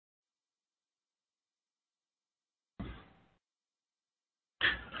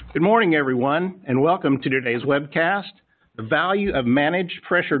Good morning, everyone, and welcome to today's webcast, The Value of Managed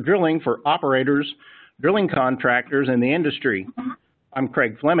Pressure Drilling for Operators, Drilling Contractors, and the Industry. I'm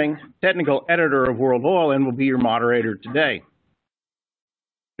Craig Fleming, Technical Editor of World Oil, and will be your moderator today.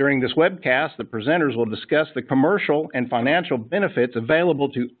 During this webcast, the presenters will discuss the commercial and financial benefits available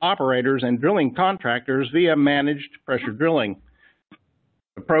to operators and drilling contractors via managed pressure drilling.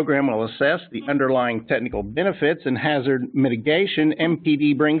 The program will assess the underlying technical benefits and hazard mitigation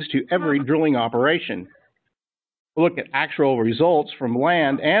MPD brings to every drilling operation. We'll look at actual results from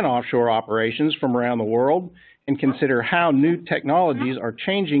land and offshore operations from around the world and consider how new technologies are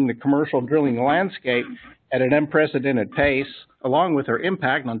changing the commercial drilling landscape at an unprecedented pace, along with their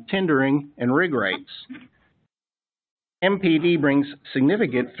impact on tendering and rig rates. MPD brings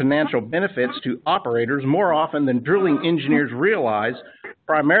significant financial benefits to operators more often than drilling engineers realize,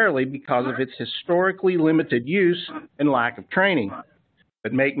 primarily because of its historically limited use and lack of training.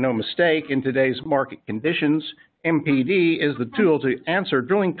 But make no mistake, in today's market conditions, MPD is the tool to answer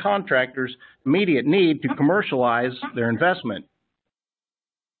drilling contractors' immediate need to commercialize their investment.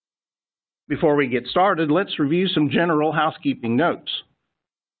 Before we get started, let's review some general housekeeping notes.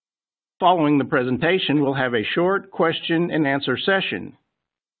 Following the presentation, we'll have a short question and answer session.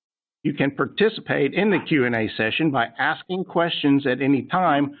 You can participate in the Q&A session by asking questions at any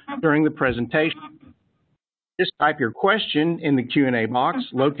time during the presentation. Just type your question in the Q&A box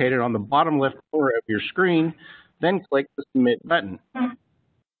located on the bottom left corner of your screen, then click the Submit button.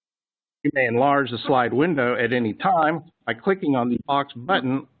 You may enlarge the slide window at any time by clicking on the box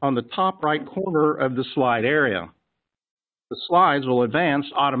button on the top right corner of the slide area. The slides will advance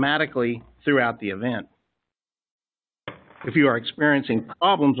automatically throughout the event. If you are experiencing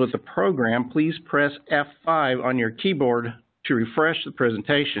problems with the program, please press F5 on your keyboard to refresh the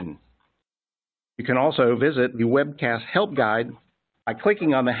presentation. You can also visit the Webcast Help Guide by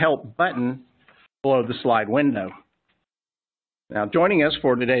clicking on the Help button below the slide window. Now, joining us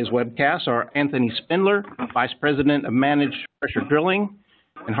for today's webcast are Anthony Spinler, Vice President of Managed Pressure Drilling,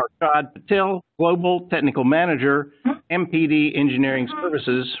 and Harshad Patil, Global Technical Manager, MPD Engineering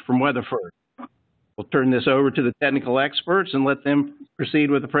Services from Weatherford. We'll turn this over to the technical experts and let them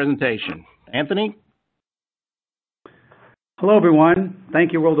proceed with the presentation. Anthony? Hello, everyone.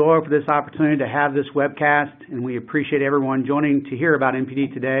 Thank you, World Oil, for this opportunity to have this webcast, and we appreciate everyone joining to hear about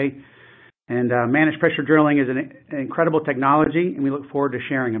MPD today. And managed pressure drilling is an incredible technology, and we look forward to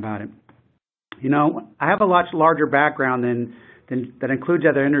sharing about it. You know, I have a much larger background that includes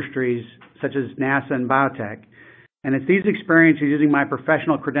other industries such as NASA and biotech. And it's these experiences using my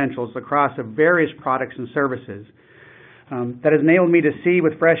professional credentials across the various products and services that has enabled me to see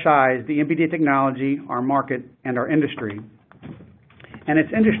with fresh eyes the MPD technology, our market, and our industry. And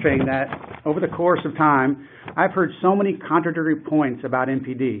it's interesting that over the course of time, I've heard so many contradictory points about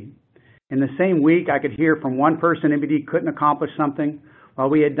MPD. In the same week, I could hear from one person MPD couldn't accomplish something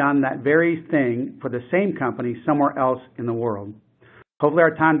while we had done that very thing for the same company somewhere else in the world. Hopefully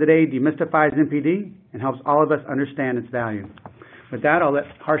our time today demystifies MPD and helps all of us understand its value. With that, I'll let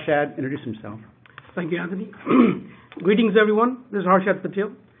Harshad introduce himself. Thank you, Anthony. Greetings, everyone. This is Harshad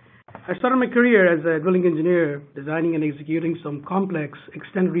Patil. I started my career as a drilling engineer, designing and executing some complex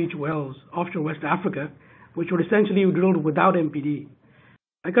extended reach wells offshore West Africa, which were essentially drilled without MPD.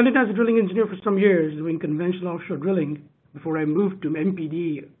 I continued as a drilling engineer for some years doing conventional offshore drilling before I moved to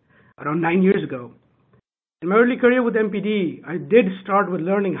MPD around 9 years ago. In my early career with MPD, I did start with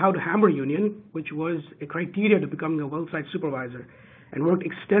learning how to hammer union, which was a criteria to becoming a well site supervisor, and worked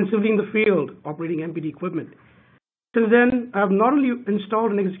extensively in the field operating MPD equipment. Since then, I have not only installed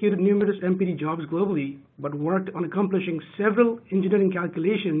and executed numerous MPD jobs globally, but worked on accomplishing several engineering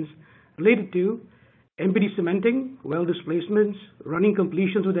calculations related to MPD cementing, well displacements, running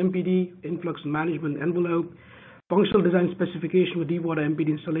completions with MPD, influx management envelope, functional design specification with deepwater MPD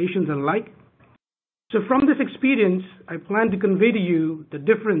installations, and like. So from this experience, I plan to convey to you the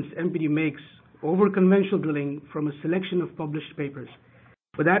difference MPD makes over conventional drilling from a selection of published papers.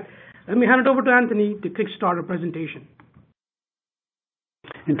 With that, let me hand it over to Anthony to kickstart our presentation.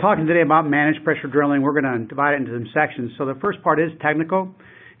 In talking today about managed pressure drilling, we're going to divide it into some sections. So the first part is technical,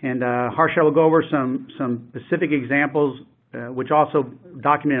 and Harshad will go over some specific examples, which also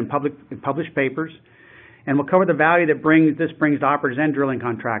documented in published papers, and we'll cover the value that this brings to operators and drilling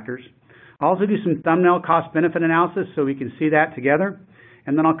contractors. I'll also do some thumbnail cost-benefit analysis so we can see that together.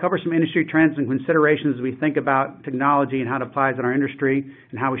 And then I'll cover some industry trends and considerations as we think about technology and how it applies in our industry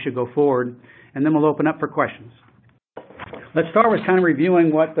and how we should go forward. And then we'll open up for questions. Let's start with kind of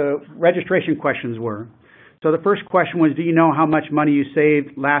reviewing what the registration questions were. So the first question was, do you know how much money you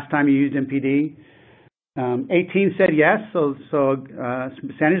saved last time you used MPD? 18 said yes, so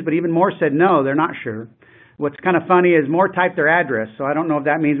percentage, but even more said no, they're not sure. What's kind of funny is more typed their address, so I don't know if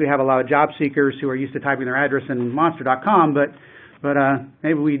that means we have a lot of job seekers who are used to typing their address in monster.com, but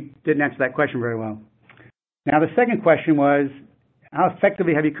maybe we didn't answer that question very well. Now, the second question was, how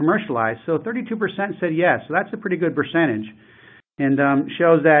effectively have you commercialized? So 32% said yes, so that's a pretty good percentage, and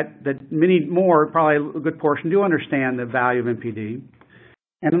shows that many more, probably a good portion, do understand the value of MPD.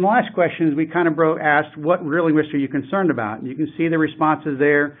 And then the last question is we kind of asked, what drilling risk are you concerned about? And you can see the responses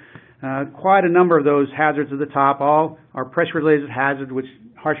there. Quite a number of those hazards at the top, all are pressure-related hazards, which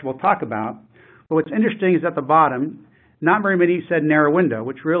Harshad will talk about. But what's interesting is at the bottom, not very many said narrow window,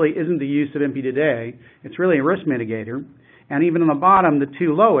 which really isn't the use of MPD today. It's really a risk mitigator. And even on the bottom, the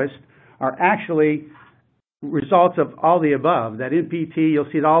two lowest are actually results of all the above. That MPT, you'll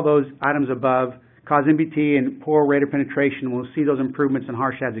see all those items above cause MPT and poor rate of penetration. We'll see those improvements in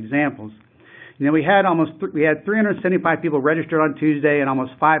Harshad's examples. You know, we had 375 people registered on Tuesday and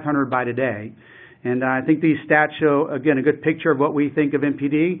almost 500 by today. And I think these stats show, again, a good picture of what we think of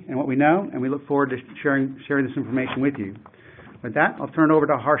MPD and what we know, and we look forward to sharing this information with you. With that, I'll turn it over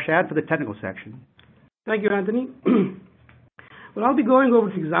to Harshad for the technical section. Thank you, Anthony. Well, I'll be going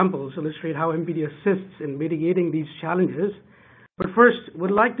over examples to illustrate how MPD assists in mitigating these challenges. But first,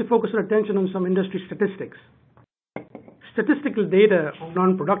 we'd like to focus our attention on some industry statistics. Statistical data of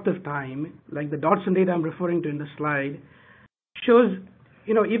non-productive time, like the Dodson data I'm referring to in the slide, shows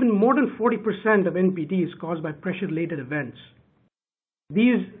even more than 40% of NPT is caused by pressure-related events.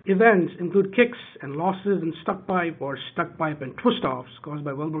 These events include kicks and losses in stuck pipe or stuck pipe and twist-offs caused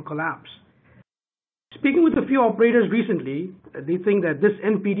by wellbore collapse. Speaking with a few operators recently, they think that this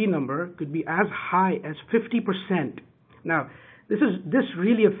NPD number could be as high as 50%. Now, this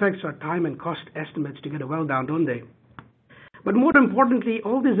really affects our time and cost estimates to get a well down, don't they? But more importantly,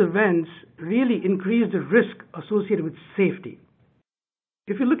 all these events really increase the risk associated with safety.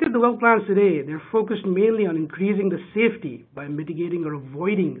 If you look at the well plans today, they're focused mainly on increasing the safety by mitigating or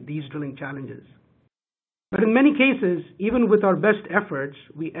avoiding these drilling challenges. But in many cases, even with our best efforts,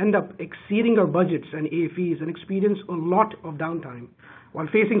 we end up exceeding our budgets and AFEs and experience a lot of downtime while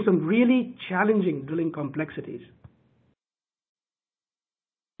facing some really challenging drilling complexities.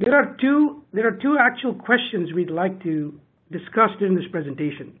 There are two actual questions we'd like to discuss during this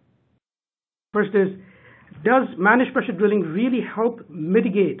presentation. First is, does managed pressure drilling really help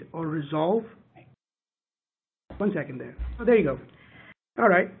mitigate or resolve? 1 second there. Oh, there you go. All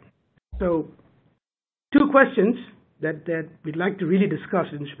right. So, two questions that we'd like to really discuss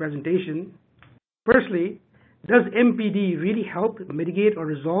in this presentation. Firstly, does MPD really help mitigate or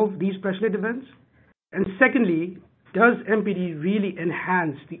resolve these pressure-related events? And secondly, does MPD really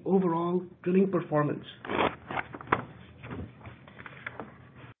enhance the overall drilling performance?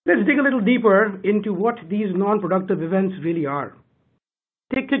 Let's dig a little deeper into what these non-productive events really are.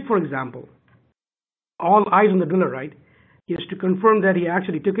 Take kick, for example. All eyes on the driller, right? He has to confirm that he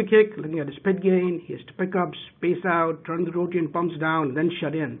actually took a kick, looking at his pit gain. He has to pick up, space out, turn the rotary and pumps down, and then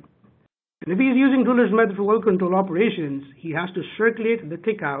shut in. And if he's using driller's method for well control operations, he has to circulate the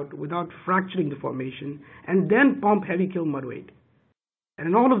kick out without fracturing the formation, and then pump heavy kill mud weight. And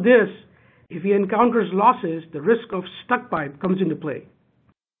in all of this, if he encounters losses, the risk of stuck pipe comes into play.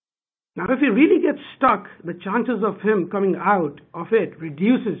 Now, if he really gets stuck, the chances of him coming out of it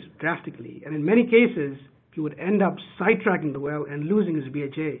reduces drastically, and in many cases, he would end up sidetracking the well and losing his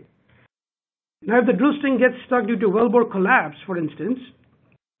BHA. Now, if the drill string gets stuck due to wellbore collapse, for instance,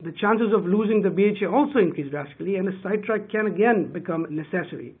 the chances of losing the BHA also increase drastically, and a sidetrack can again become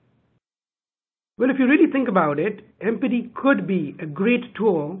necessary. Well, if you really think about it, MPD could be a great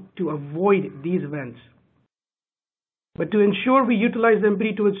tool to avoid these events. But to ensure we utilize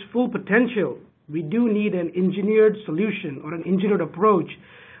MPD to its full potential, we do need an engineered solution or an engineered approach,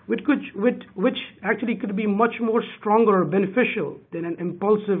 which actually could be much more stronger or beneficial than an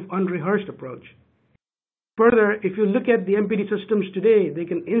impulsive, unrehearsed approach. Further, if you look at the MPD systems today, they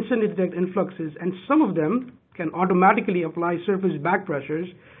can instantly detect influxes, and some of them can automatically apply surface back pressures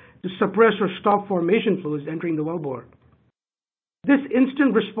to suppress or stop formation fluids entering the wellbore. This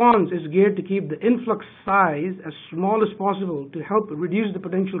instant response is geared to keep the influx size as small as possible to help reduce the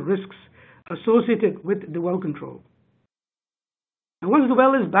potential risks associated with the well control. And once the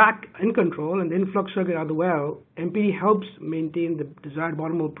well is back in control and the influx circuit out of the well, MPD helps maintain the desired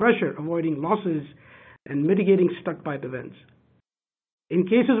bottom hole pressure, avoiding losses and mitigating stuck pipe events. In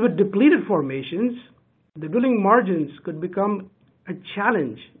cases with depleted formations, the drilling margins could become a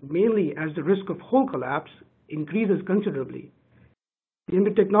challenge, mainly as the risk of hole collapse increases considerably. The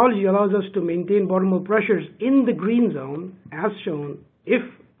MPD technology allows us to maintain bottom hole pressures in the green zone, as shown, if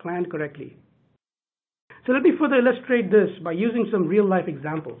planned correctly. So let me further illustrate this by using some real-life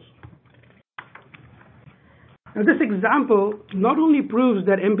examples. Now, this example not only proves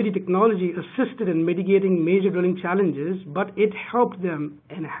that MPD technology assisted in mitigating major drilling challenges, but it helped them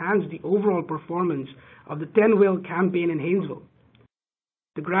enhance the overall performance of the 10-well campaign in Haynesville.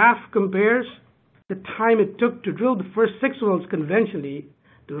 The graph compares the time it took to drill the first 6 wells conventionally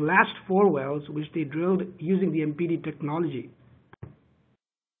to the last 4 wells, which they drilled using the MPD technology.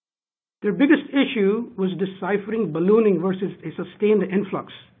 Their biggest issue was deciphering ballooning versus a sustained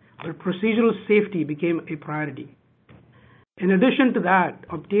influx, where procedural safety became a priority. In addition to that,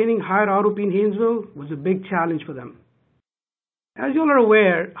 obtaining higher ROP in Haynesville was a big challenge for them. As you all are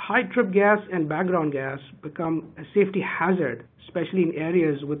aware, high trip gas and background gas become a safety hazard, especially in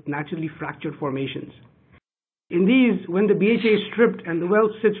areas with naturally fractured formations. In these, when the BHA is stripped and the well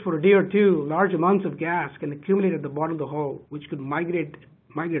sits for a day or two, large amounts of gas can accumulate at the bottom of the hull, which could migrate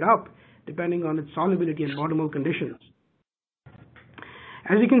up depending on its solubility and bottom hole conditions.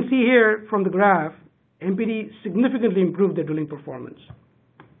 As you can see here from the graph, MPD significantly improved their drilling performance.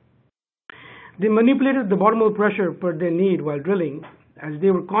 They manipulated the bottom hole pressure per their need while drilling, as they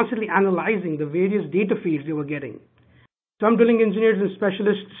were constantly analyzing the various data feeds they were getting. Some drilling engineers and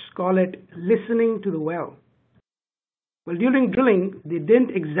specialists call it listening to the well. Well, during drilling, they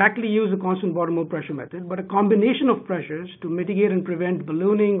didn't exactly use the constant bottom hole pressure method, but a combination of pressures to mitigate and prevent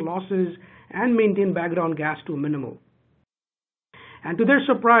ballooning, losses, and maintain background gas to a minimum. And to their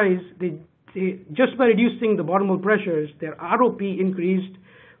surprise, they just by reducing the bottom hole pressures, their ROP increased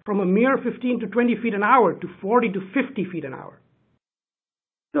from a mere 15 to 20 feet an hour to 40 to 50 feet an hour.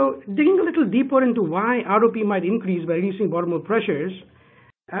 So digging a little deeper into why ROP might increase by reducing bottom hole pressures,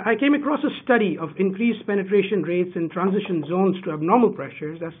 I came across a study of increased penetration rates in transition zones to abnormal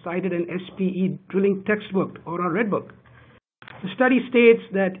pressures as cited in SPE drilling textbook or our red book. The study states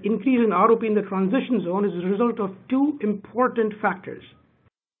that increase in ROP in the transition zone is a result of 2 important factors.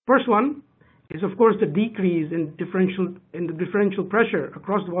 First one is, of course, the decrease in the differential pressure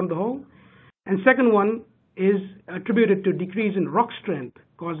across the bottom of the hole. And second one is attributed to decrease in rock strength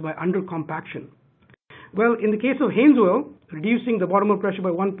caused by undercompaction. Well, in the case of Haynesville, reducing the bottom hole pressure by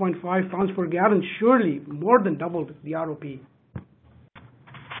 1.5 pounds per gallon surely more than doubled the ROP.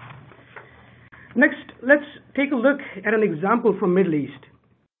 Next, let's take a look at an example from Middle East.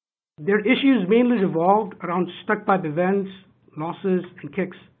 Their issues mainly revolved around stuck pipe events, losses, and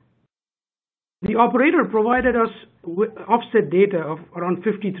kicks. The operator provided us with offset data of around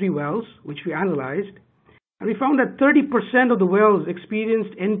 53 wells, which we analyzed, and we found that 30% of the wells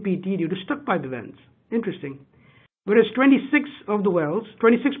experienced NPT due to stuck pipe events. Interesting. Whereas 26% of the wells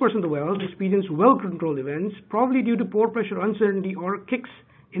experienced well control events, probably due to pore pressure uncertainty or kicks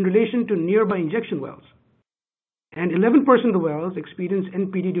in relation to nearby injection wells. And 11% of the wells experienced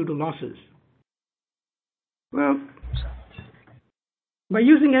NPT due to losses. Well, by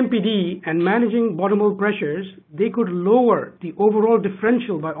using MPD and managing bottom hole pressures, they could lower the overall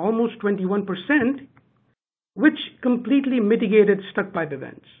differential by almost 21%, which completely mitigated stuck pipe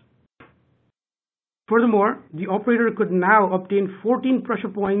events. Furthermore, the operator could now obtain 14 pressure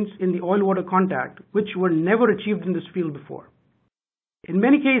points in the oil-water contact, which were never achieved in this field before. In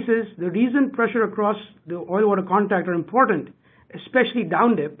many cases, the reason pressure across the oil-water contact are important, especially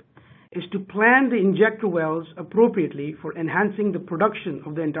down dip, is to plan the injector wells appropriately for enhancing the production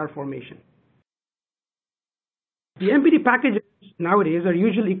of the entire formation. The MPD packages nowadays are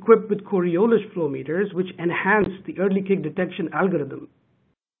usually equipped with Coriolis flow meters, which enhance the early kick detection algorithm.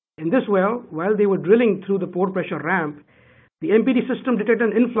 In this well, while they were drilling through the pore pressure ramp, the MPD system detected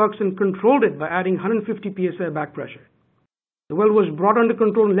an influx and controlled it by adding 150 psi back pressure. The well was brought under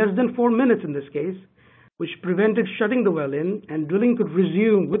control in less than 4 minutes in this case, which prevented shutting the well in, and drilling could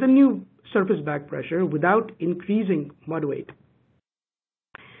resume with a new surface back pressure without increasing mud weight.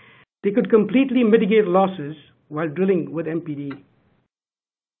 They could completely mitigate losses while drilling with MPD.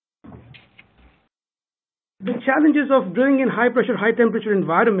 The challenges of drilling in high pressure, high temperature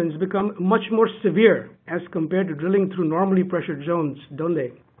environments become much more severe as compared to drilling through normally pressured zones, don't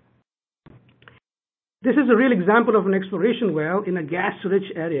they? This is a real example of an exploration well in a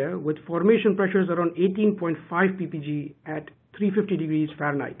gas-rich area with formation pressures around 18.5 ppg at 350 degrees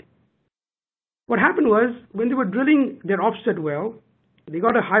Fahrenheit. What happened was, when they were drilling their offset well, they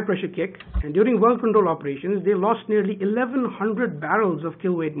got a high-pressure kick, and during well control operations, they lost nearly 1,100 barrels of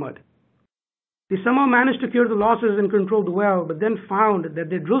kill-weight mud. They somehow managed to cure the losses and control the well, but then found that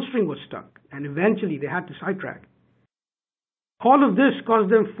their drill string was stuck, and eventually they had to sidetrack. All of this cost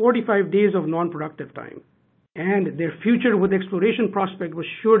them 45 days of non-productive time, and their future with exploration prospect was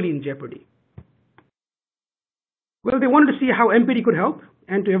surely in jeopardy. Well, they wanted to see how MPD could help,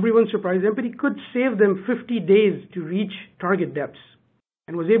 and to everyone's surprise, MPD could save them 50 days to reach target depths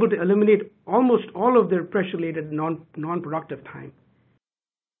and was able to eliminate almost all of their pressure-related non-productive time.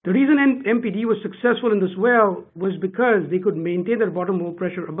 The reason MPD was successful in this well was because they could maintain their bottom hole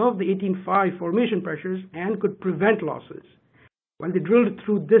pressure above the 18.5 formation pressures and could prevent losses while they drilled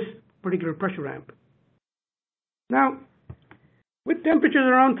through this particular pressure ramp. Now, with temperatures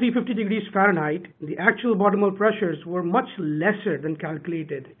around 350 degrees Fahrenheit, the actual bottom hole pressures were much lesser than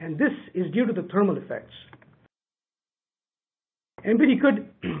calculated, and this is due to the thermal effects. MPD could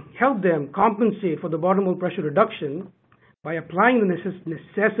help them compensate for the bottom hole pressure reduction by applying the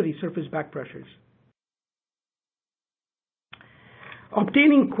necessary surface back pressures.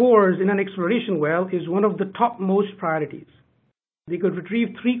 Obtaining cores in an exploration well is one of the topmost priorities. They could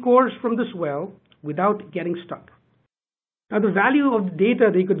retrieve 3 cores from this well without getting stuck. Now, the value of the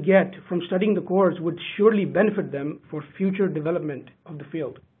data they could get from studying the cores would surely benefit them for future development of the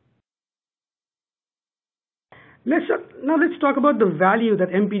field. Let's talk about the value that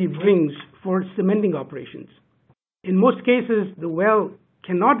MPD brings for cementing operations. In most cases, the well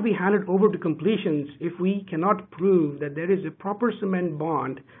cannot be handed over to completions if we cannot prove that there is a proper cement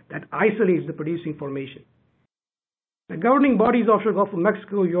bond that isolates the producing formation. The governing bodies offshore Gulf of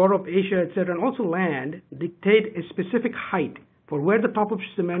Mexico, Europe, Asia, etc., and also land dictate a specific height for where the top of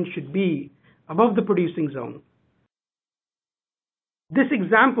cement should be above the producing zone. This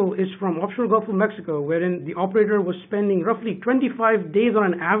example is from offshore Gulf of Mexico, wherein the operator was spending roughly 25 days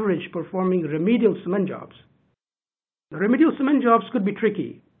on an average performing remedial cement jobs. The remedial cement jobs could be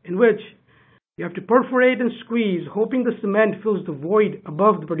tricky, in which you have to perforate and squeeze, hoping the cement fills the void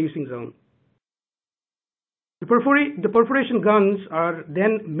above the producing zone. The perforation guns are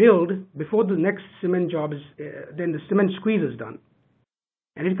then milled before the next cement job then the cement squeeze is done.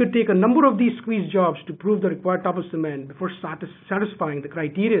 And it could take a number of these squeeze jobs to prove the required top of cement before satisfying the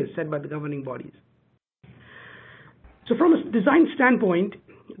criteria set by the governing bodies. So from a design standpoint,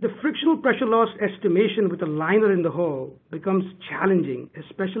 the frictional pressure loss estimation with a liner in the hole becomes challenging,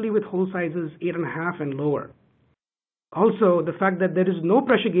 especially with hole sizes 8.5 and lower. Also, the fact that there is no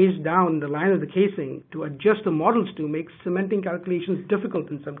pressure gauge down the line of the casing to adjust the models to makes cementing calculations difficult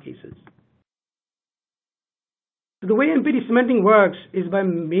in some cases. So the way MPD cementing works is by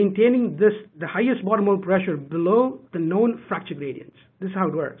maintaining the highest bottom hole pressure below the known fracture gradients. This is how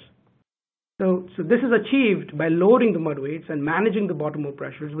it works. So this is achieved by lowering the mud weights and managing the bottom hole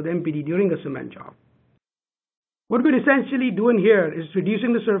pressures with MPD during a cement job. What we're essentially doing here is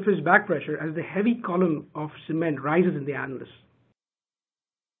reducing the surface back pressure as the heavy column of cement rises in the annulus.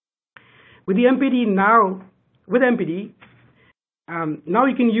 With MPD, now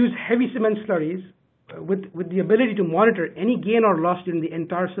you can use heavy cement slurries with the ability to monitor any gain or loss during the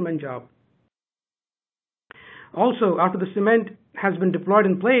entire cement job. Also, after the cement has been deployed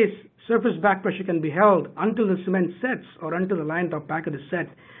in place, surface back pressure can be held until the cement sets or until the line top packet is set,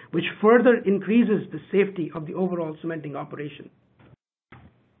 which further increases the safety of the overall cementing operation.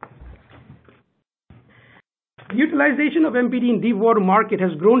 The utilization of MPD in deep water market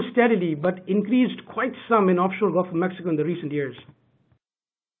has grown steadily but increased quite some in offshore Gulf of Mexico in the recent years.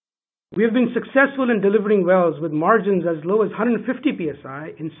 We have been successful in delivering wells with margins as low as 150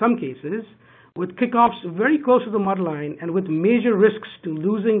 psi in some cases, with kickoffs very close to the mud line and with major risks to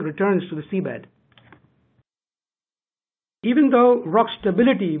losing returns to the seabed. Even though rock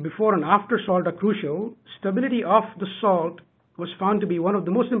stability before and after salt are crucial, stability of the salt was found to be one of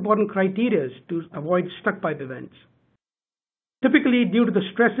the most important criteria to avoid stuck pipe events. Typically, due to the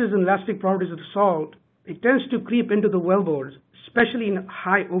stresses and elastic properties of the salt, it tends to creep into the wellbores, especially in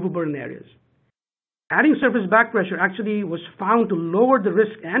high overburden areas. Adding surface back pressure actually was found to lower the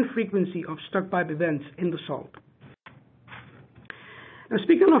risk and frequency of stuck pipe events in the salt. Now,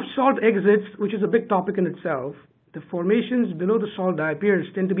 speaking of salt exits, which is a big topic in itself, the formations below the salt diapiers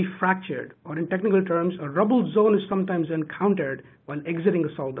tend to be fractured, or in technical terms, a rubble zone is sometimes encountered while exiting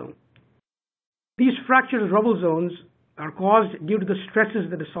a salt zone. These fractured rubble zones are caused due to the stresses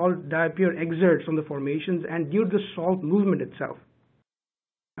that the salt diapier exerts on the formations and due to the salt movement itself.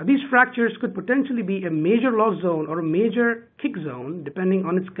 Now, these fractures could potentially be a major loss zone or a major kick zone, depending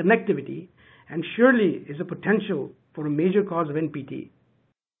on its connectivity, and surely is a potential for a major cause of NPT.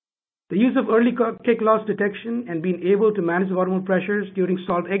 The use of early kick loss detection and being able to manage the bottom hole pressures during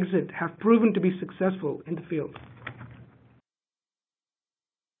salt exit have proven to be successful in the field.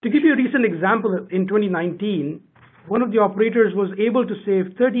 To give you a recent example, in 2019, one of the operators was able to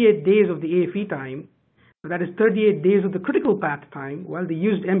save 38 days of the AFE time. That is 38 days of the critical path time, while they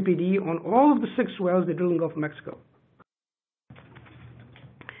used MPD on all of the 6 wells they drilled in the Gulf of Mexico.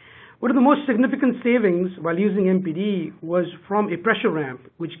 One of the most significant savings while using MPD was from a pressure ramp,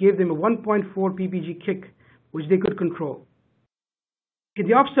 which gave them a 1.4 ppg kick, which they could control. In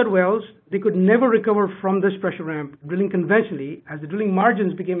the offset wells, they could never recover from this pressure ramp drilling conventionally, as the drilling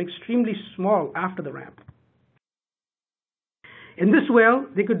margins became extremely small after the ramp. In this well,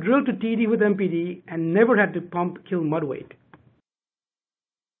 they could drill to TD with MPD and never had to pump kill mud weight.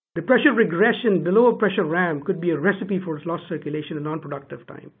 The pressure regression below a pressure ramp could be a recipe for lost circulation and non-productive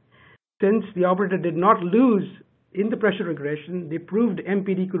time. Since the operator did not lose in the pressure regression, they proved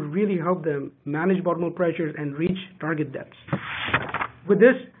MPD could really help them manage bottom pressures and reach target depths. With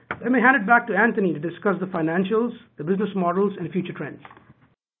this, let me hand it back to Anthony to discuss the financials, the business models, and future trends.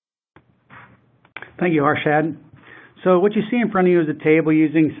 Thank you, Harshad. So what you see in front of you is a table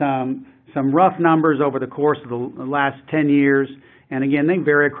using some rough numbers over the course of the last 10 years. And again, they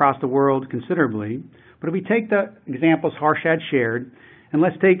vary across the world considerably. But if we take the examples Harshad shared, and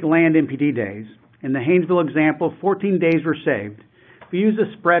let's take land MPD days. In the Haynesville example, 14 days were saved. If we use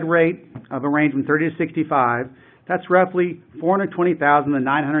a spread rate of a range from 30 to 65, that's roughly $420,000 to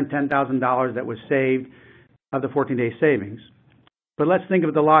 $910,000 that was saved of the 14-day savings. But let's think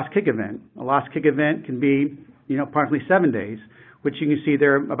of the lost kick event. A lost kick event can be, approximately 7 days, which you can see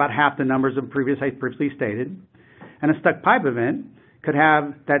there about half the numbers of I previously stated. And a stuck pipe event could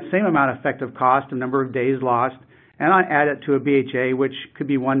have that same amount of effective cost, a number of days lost, and I add it to a BHA, which could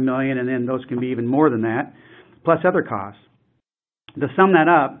be $1 million, and then those can be even more than that, plus other costs. To sum that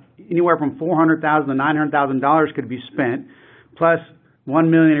up, anywhere from $400,000 to $900,000 could be spent, plus $1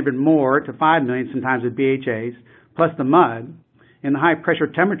 million, even more, to $5 million sometimes with BHAs, plus the mud. In the high pressure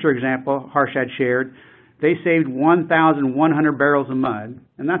temperature example Harshad shared, they saved 1,100 barrels of mud,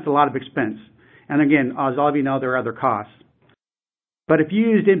 and that's a lot of expense. And again, as all of you know, there are other costs. But if you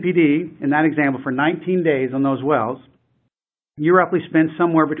used MPD in that example for 19 days on those wells, you roughly spent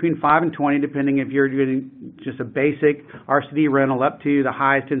somewhere between 5 and 20, depending if you're doing just a basic RCD rental up to the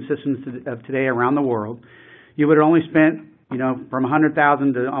highest end systems of today around the world. You would have only spent, from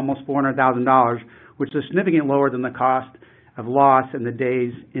 $100,000 to almost $400,000, which is significantly lower than the cost of loss in the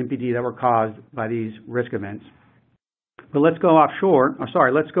days MPD that were caused by these risk events. But let's go offshore.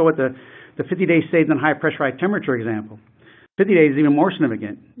 Let's go with the 50 days saved in high pressure, high temperature example. 50 days is even more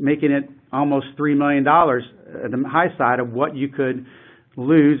significant, making it almost $3 million at the high side of what you could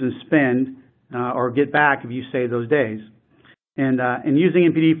lose and spend or get back if you save those days. And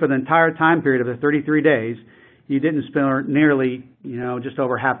using MPD for the entire time period of the 33 days, you didn't spend nearly, just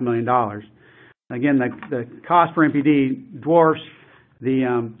over $500,000. Again, the cost for MPD dwarfs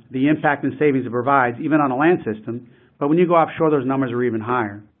the impact and savings it provides, even on a land system. But when you go offshore, those numbers are even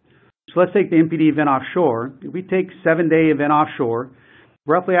higher. So let's take the MPD event offshore. If we take 7-day event offshore,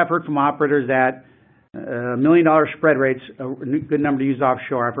 roughly I've heard from operators that $1 million spread rates a good number to use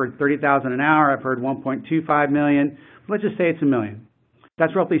offshore. I've heard $30,000 an hour. I've heard $1.25 million. Let's just say it's $1 million.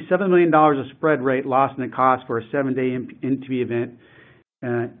 That's roughly $7 million of spread rate lost in the cost for a 7-day MPD event,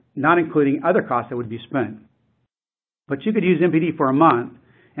 not including other costs that would be spent. But you could use MPD for a month,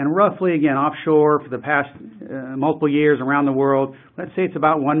 and roughly, again, offshore for the past multiple years around the world, let's say it's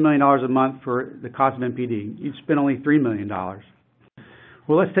about $1 million a month for the cost of MPD. You'd spend only $3 million.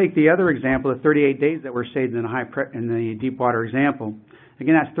 Well, let's take the other example, the 38 days that were saved in the deep water example.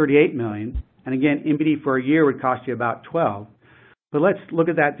 Again, that's $38 million. And again, MPD for a year would cost you about $12. But let's look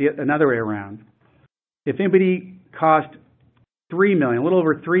at that another way around. If MPD cost $3 million, a little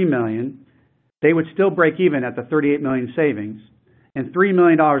over $3 million, they would still break even at the $38 million savings. And $3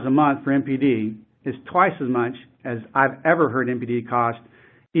 million a month for MPD is twice as much as I've ever heard MPD cost,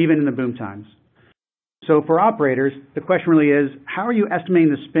 even in the boom times. So for operators, the question really is, how are you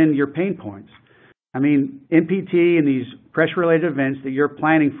estimating to spend your pain points? I mean, MPT and these pressure-related events that you're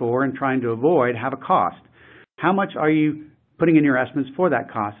planning for and trying to avoid have a cost. How much are you putting in your estimates for that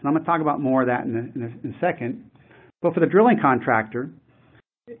cost? And I'm going to talk about more of that in a second. But for the drilling contractor,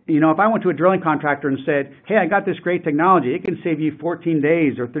 if I went to a drilling contractor and said, hey, I got this great technology, it can save you 14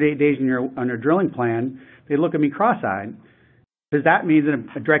 days or 38 days on your drilling plan, they'd look at me cross-eyed, because that means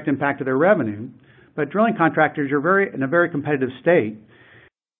a direct impact to their revenue. But drilling contractors, you're in a very competitive state.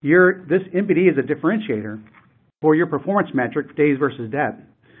 This MPD is a differentiator for your performance metric, days versus depth.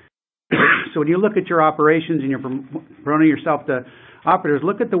 So when you look at your operations and you're promoting yourself to operators,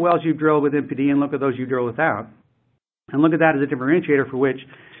 look at the wells you drill with MPD and look at those you drill without. And look at that as a differentiator for which,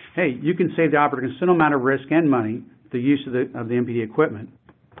 hey, you can save the operator a considerable amount of risk and money, the use of the MPD equipment.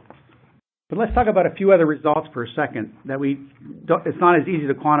 But let's talk about a few other results for a second that it's not as easy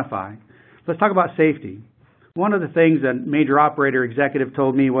to quantify. Let's talk about safety. One of the things a major operator executive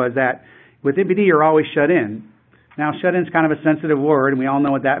told me was that with MPD, you're always shut in. Now, shut-in is kind of a sensitive word, and we all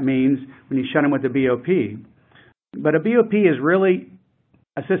know what that means when you shut in with a BOP. But a BOP is really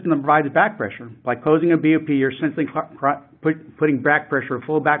a system that provides back pressure. By closing a BOP, you're essentially putting back pressure,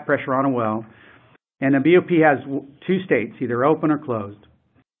 full back pressure on a well. And a BOP has two states, either open or closed.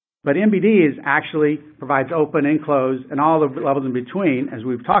 But MPD actually provides open and closed and all the levels in between, as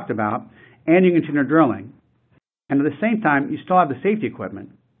we've talked about, and you continue drilling. And at the same time, you still have the safety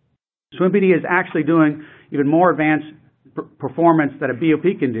equipment. So MPD is actually doing even more advanced performance that a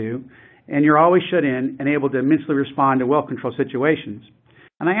BOP can do, and you're always shut in and able to immediately respond to well control situations.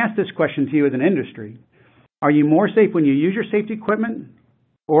 And I ask this question to you as an industry. Are you more safe when you use your safety equipment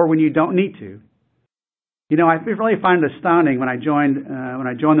or when you don't need to? You know, I really find it astounding when I joined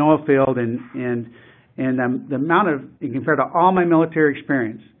the oil field and the amount of, compared to all my military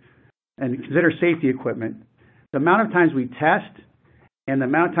experience and consider safety equipment, the amount of times we test and the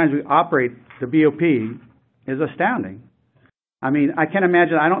amount of times we operate the BOP is astounding. I mean, I can't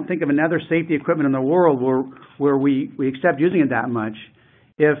imagine, I don't think of another safety equipment in the world where we accept using it that much.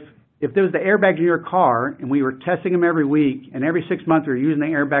 If there was the airbags in your car and we were testing them every week and every 6 months we were using the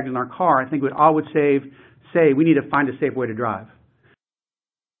airbags in our car, I think we all would say we need to find a safe way to drive.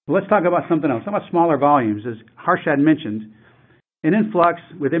 But let's talk about something else. How about smaller volumes? As Harshad mentioned, an influx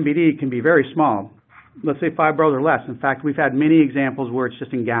with MPD can be very small. Let's say 5 barrels or less. In fact, we've had many examples where it's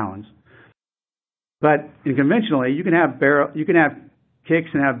just in gallons. But conventionally, you can have kicks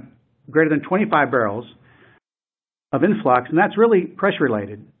and have greater than 25 barrels of influx, and that's really pressure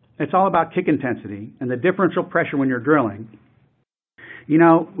related. It's all about kick intensity and the differential pressure when you're drilling. You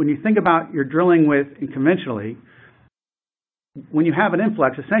know, when you think about your drilling conventionally, when you have an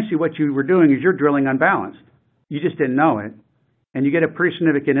influx, essentially what you were doing is you're drilling unbalanced. You just didn't know it, and you get a pretty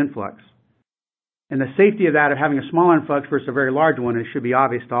significant influx. And the safety of that, of having a small influx versus a very large one, it should be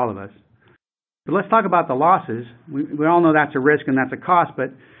obvious to all of us. But let's talk about the losses. We all know that's a risk and that's a cost,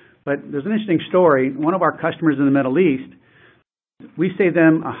 but there's an interesting story. One of our customers in the Middle East, we saved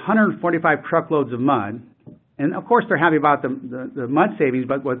them 145 truckloads of mud. And of course, they're happy about the mud savings,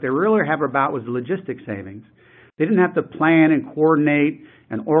 but what they really happy about was the logistics savings. They didn't have to plan and coordinate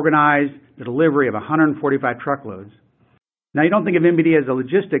and organize the delivery of 145 truckloads. Now, you don't think of MPD as a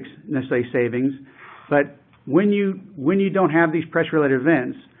logistics necessarily savings, but when you don't have these pressure-related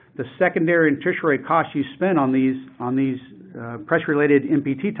events, the secondary and tertiary costs you spend on these pressure-related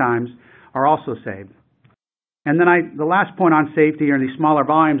MPT times are also saved. And then the last point on safety or in these smaller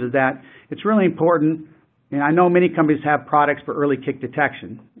volumes is that it's really important. And I know many companies have products for early kick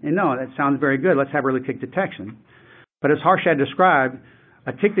detection. And no, that sounds very good. Let's have early kick detection. But as Harshad described,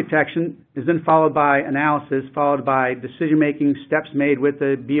 a kick detection is then followed by analysis, followed by decision-making steps made with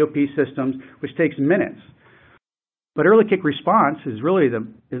the BOP systems, which takes minutes. But early kick response is really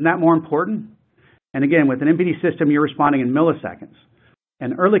isn't that more important? And again, with an MPD system, you're responding in milliseconds.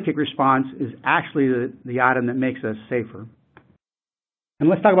 And early kick response is actually the item that makes us safer. And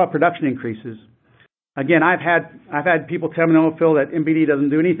let's talk about production increases. Again, I've had people tell me in the oil field that MPD doesn't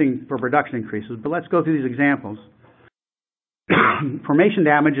do anything for production increases, but let's go through these examples. Formation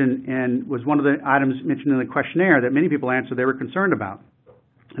damage and was one of the items mentioned in the questionnaire that many people answered they were concerned about.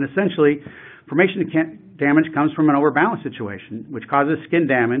 And essentially, formation damage comes from an overbalance situation, which causes skin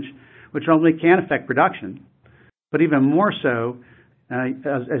damage, which only can affect production. But even more so,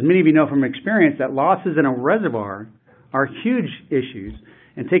 as many of you know from experience, that losses in a reservoir are huge issues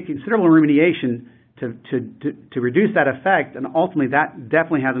and take considerable remediation to reduce that effect, and ultimately that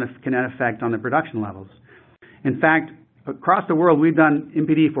definitely can have an effect on the production levels. In fact, across the world, we've done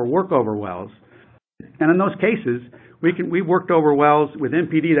MPD for workover wells. And in those cases, we worked over wells with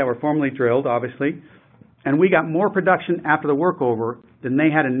MPD that were formerly drilled, obviously, and we got more production after the workover than they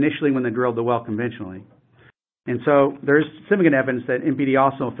had initially when they drilled the well conventionally. And so there's significant evidence that MPD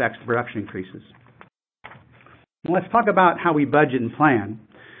also affects the production increases. Now let's talk about how we budget and plan.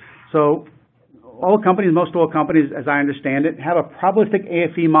 So most oil companies, as I understand it, have a probabilistic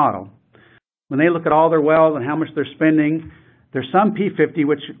AFE model. When they look at all their wells and how much they're spending, there's some P50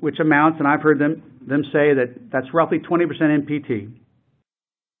 which amounts, and I've heard them say that's roughly 20% NPT.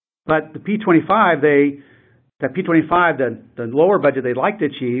 But the P25, the lower budget they'd like to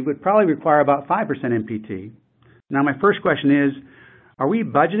achieve would probably require about 5% NPT. Now my first question is, are we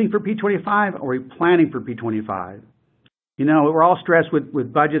budgeting for P25 or are we planning for P25? You know, we're all stressed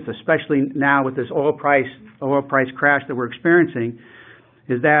with budgets, especially now with this oil price crash that we're experiencing,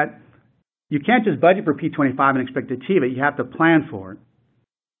 is that you can't just budget for P25 and expect to achieve it. You have to plan for it.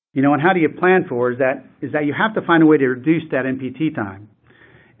 You know, and how do you plan for it is that you have to find a way to reduce that NPT time.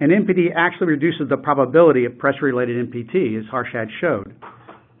 And MPD actually reduces the probability of pressure-related NPT, as Harshad showed.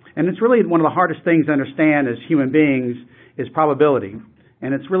 And it's really one of the hardest things to understand as human beings is probability.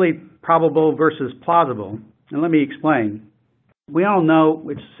 And it's really probable versus plausible. And let me explain. We all know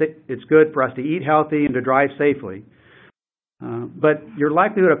it's good for us to eat healthy and to drive safely. But your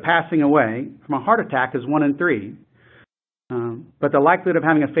likelihood of passing away from a heart attack is 1 in 3. But the likelihood of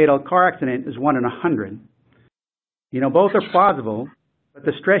having a fatal car accident is 1 in 100. Both are plausible, but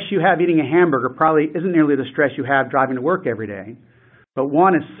the stress you have eating a hamburger probably isn't nearly the stress you have driving to work every day. But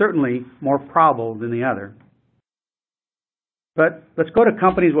one is certainly more probable than the other. But let's go to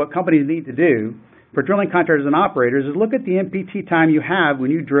companies. What companies need to do for drilling contractors and operators is look at the MPT time you have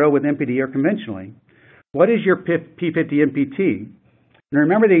when you drill with MPD or conventionally. What is your P50 MPT? And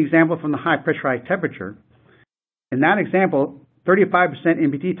remember the example from the high pressure, high temperature. In that example, 35%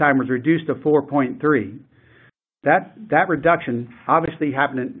 MPT time was reduced to 4.3. That reduction obviously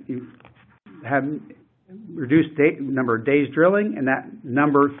happened reduced number of days drilling, and that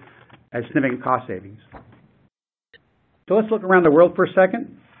number has significant cost savings. So let's look around the world for a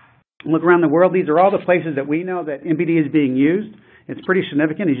second. Look around the world. These are all the places that we know that MPD is being used. It's pretty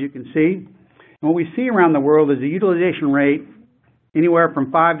significant, as you can see. And what we see around the world is the utilization rate anywhere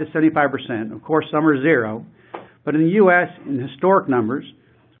from 5 to 75%. Of course, some are 0. But in the U.S., in historic numbers,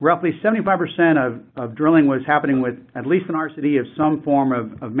 roughly 75% of drilling was happening with at least an RCD of some form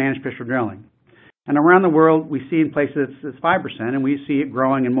of managed pressure drilling. And around the world, we see in places it's 5%, and we see it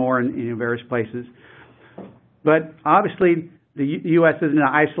growing and more in various places. But obviously, the U.S. isn't an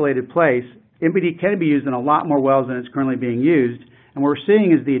isolated place. MPD can be used in a lot more wells than it's currently being used. And what we're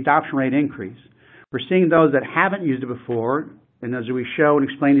seeing is the adoption rate increase. We're seeing those that haven't used it before, and as we show and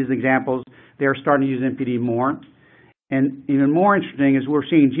explain these examples, they are starting to use MPD more. And even more interesting is we're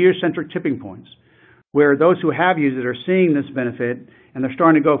seeing geocentric tipping points, where those who have used it are seeing this benefit, and they're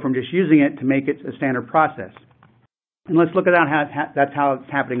starting to go from just using it to make it a standard process. And let's look at that's how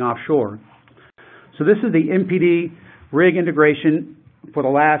it's happening offshore. So this is the MPD rig integration for the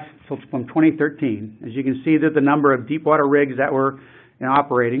last, from 2013. As you can see, there's the number of deep water rigs that were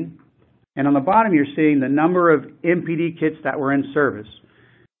operating. And on the bottom, you're seeing the number of MPD kits that were in service,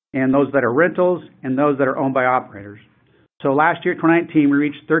 and those that are rentals and those that are owned by operators. So last year, 2019, we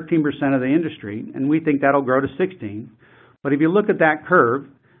reached 13% of the industry, and we think that'll grow to 16%. But if you look at that curve,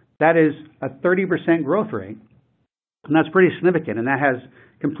 that is a 30% growth rate. And that's pretty significant, and that has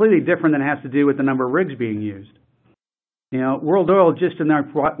completely different than it has to do with the number of rigs being used. World Oil, just in their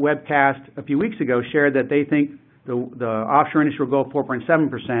webcast a few weeks ago, shared that they think the offshore industry will go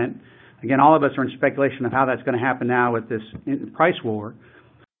 4.7%. Again, all of us are in speculation of how that's going to happen now with this price war.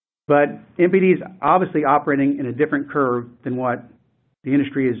 But MPD is obviously operating in a different curve than what the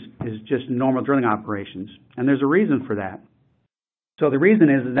industry is just normal drilling operations. And there's a reason for that. So the reason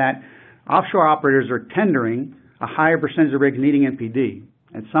is that offshore operators are tendering a higher percentage of rigs needing MPD.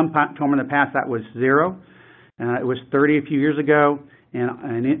 At some time in the past, that was 0. It was 30 a few years ago.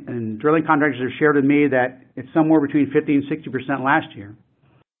 And drilling contractors have shared with me that it's somewhere between 50 and 60% last year.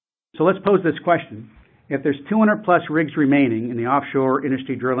 So let's pose this question. If there's 200 plus rigs remaining in the offshore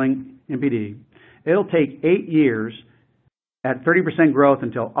industry drilling MPD, it'll take 8 years at 30% growth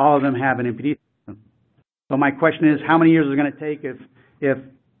until all of them have an MPD system. So my question is, how many years is it going to take if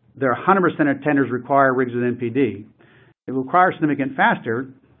there are 100% of tenders require rigs with MPD? It will require significant faster,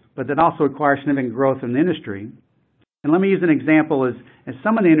 but that also requires significant growth in the industry. And let me use an example as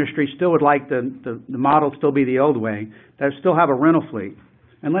some in the industry still would like the model still be the old way, that still have a rental fleet.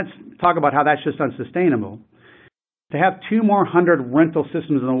 And let's talk about how that's just unsustainable. To have 200 more rental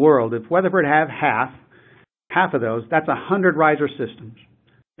systems in the world, if Weatherford have half of those, that's 100 riser systems.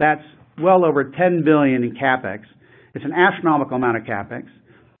 That's well over $10 billion in CapEx. It's an astronomical amount of CapEx.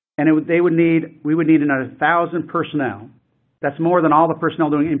 And we would need another 1,000 personnel. That's more than all the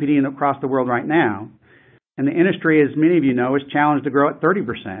personnel doing MPD across the world right now. And the industry, as many of you know, is challenged to grow at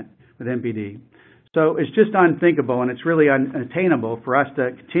 30% with MPD. So it's just unthinkable, and it's really unattainable for us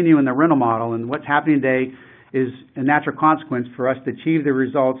to continue in the rental model. And what's happening today is a natural consequence for us to achieve the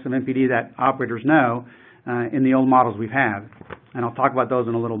results of MPD that operators know in the old models we've had. And I'll talk about those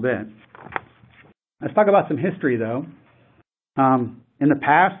in a little bit. Let's talk about some history, though. In the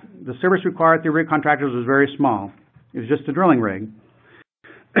past, the service required through rig contractors was very small. It was just a drilling rig.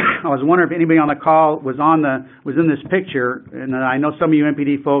 I was wondering if anybody on the call was in this picture, and I know some of you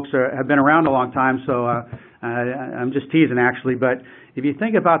MPD folks have been around a long time, so I'm just teasing actually. But if you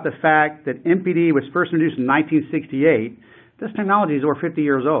think about the fact that MPD was first introduced in 1968, this technology is over 50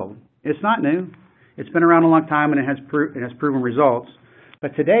 years old. It's not new. It's been around a long time, and it has proven results.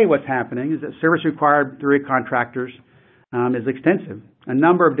 But today, what's happening is that service required through rig contractors is extensive, a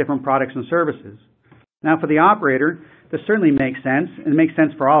number of different products and services. Now, for the operator, this certainly makes sense, and it makes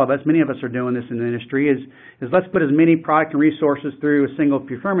sense for all of us. Many of us are doing this in the industry, is let's put as many product and resources through a single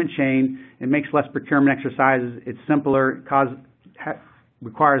procurement chain. It makes less procurement exercises. It's simpler,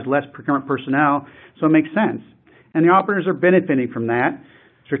 requires less procurement personnel, so it makes sense. And the operators are benefiting from that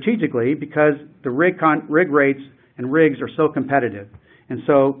strategically because the rig rates and rigs are so competitive, and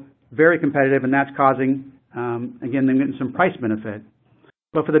so very competitive, and that's causing, again, them getting some price benefit.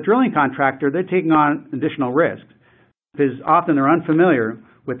 But for the drilling contractor, they're taking on additional risk because often they're unfamiliar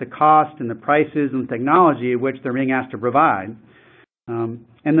with the cost and the prices and technology which they're being asked to provide. And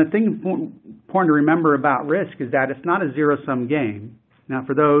the thing important to remember about risk is that it's not a zero-sum game. Now,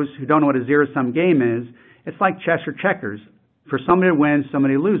 for those who don't know what a zero-sum game is, it's like chess or checkers. For somebody to win,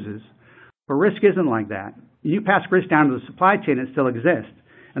 somebody loses. But risk isn't like that. You pass risk down to the supply chain, it still exists.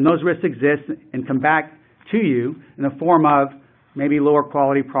 And those risks exist and come back to you in the form of maybe lower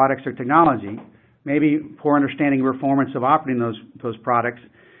quality products or technology, maybe poor understanding of performance of operating those products,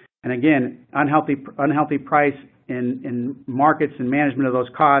 and again, unhealthy price in markets and management of those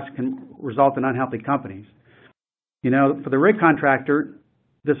costs can result in unhealthy companies. You know, for the rig contractor,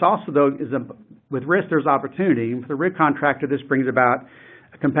 this also, though, with risk, there's opportunity. And for the rig contractor, this brings about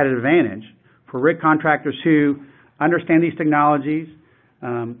a competitive advantage. For rig contractors who understand these technologies,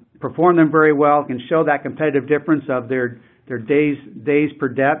 perform them very well, can show that competitive difference of their days per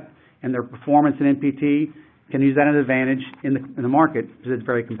depth and their performance in MPT, can use that as an advantage in the market because it's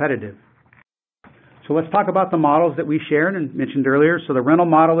very competitive. So let's talk about the models that we shared and mentioned earlier. So the rental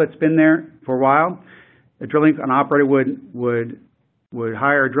model that's been there for a while, an operator would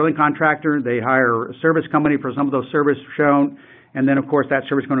hire a drilling contractor. They hire a service company for some of those services shown, and then of course that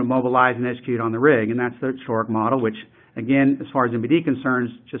service is going to mobilize and execute on the rig, and that's the historic model, which again, as far as MPD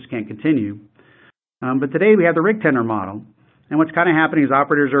concerns, just can't continue. But today we have the rig tender model, and what's kind of happening is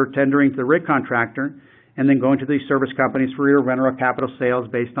operators are tendering to the rig contractor and then going to these service companies for either rental or capital sales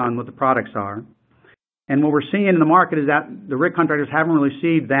based on what the products are. And what we're seeing in the market is that the rig contractors haven't really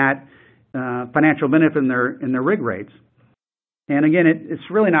received that financial benefit in their rig rates. And again, it's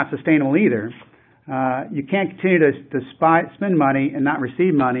really not sustainable either. You can't continue to spend money and not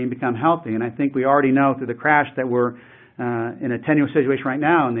receive money and become healthy. And I think we already know through the crash that we're in a tenuous situation right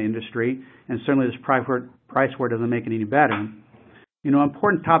now in the industry, and certainly this price war doesn't make it any better. You know, an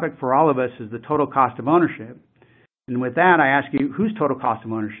important topic for all of us is the total cost of ownership. And with that, I ask you, whose total cost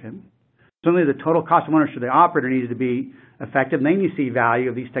of ownership? Certainly the total cost of ownership of the operator needs to be effective. And they need to see value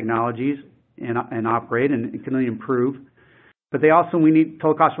of these technologies and operate and can only improve. But we need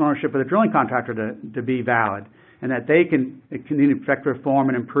total cost of ownership of the drilling contractor to be valid, and that they can continue to effectively perform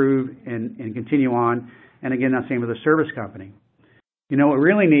and improve and continue on. And again, that's the same with the service company. You know, what we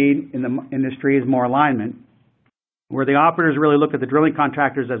really need in the industry is more alignment, where the operators really look at the drilling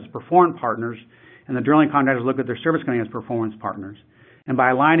contractors as performance partners, and the drilling contractors look at their service company as performance partners. And by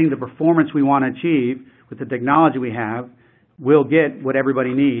aligning the performance we want to achieve with the technology we have, we'll get what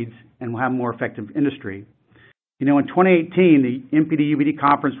everybody needs, and we'll have a more effective industry. You know, in 2018, the MPD UBD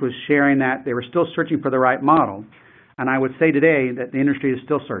conference was sharing that they were still searching for the right model. And I would say today that the industry is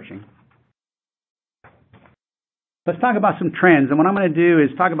still searching. Let's talk about some trends. And what I'm going to do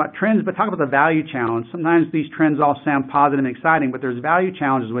is talk about trends, but talk about the value challenge. Sometimes these trends all sound positive and exciting, but there's value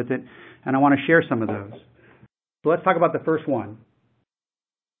challenges with it, and I want to share some of those. So let's talk about the first one,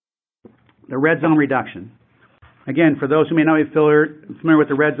 the red zone reduction. Again, for those who may not be familiar with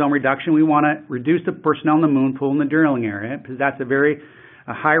the red zone reduction, we want to reduce the personnel in the moon pool in the drilling area because that's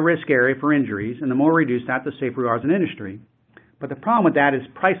a high-risk area for injuries, and the more we reduce that, the safer we are as an industry. But the problem with that is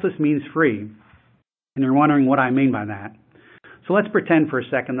priceless means free, and you're wondering what I mean by that. So let's pretend for a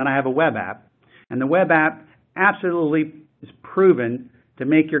second that I have a web app, and the web app absolutely is proven to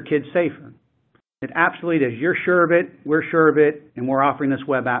make your kids safer. It absolutely is. You're sure of it, we're sure of it, and we're offering this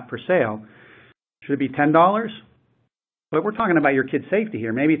web app for sale. Should it be $10? But we're talking about your kid's safety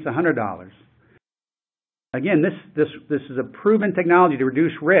here. Maybe it's $100. Again, this is a proven technology to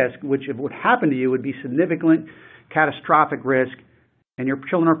reduce risk, which if it would happen to you would be significant catastrophic risk, and your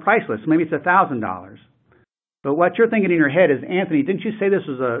children are priceless. Maybe it's $1,000. But what you're thinking in your head is, Anthony, didn't you say this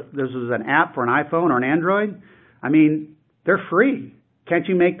was an app for an iPhone or an Android? I mean, they're free. Can't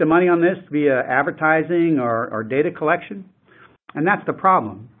you make the money on this via advertising or data collection? And that's the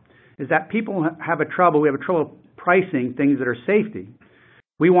problem, is that people have a trouble pricing things that are safety.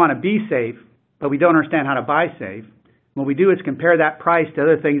 We want to be safe, but we don't understand how to buy safe. What we do is compare that price to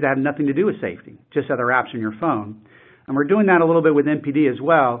other things that have nothing to do with safety, just other apps on your phone. And we're doing that a little bit with MPD as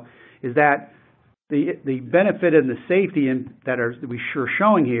well, is that the benefit and the safety that we're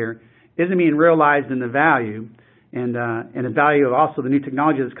showing here isn't being realized in the value and the value of also the new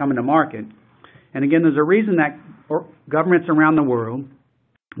technology that's coming to market. And again, there's a reason that governments around the world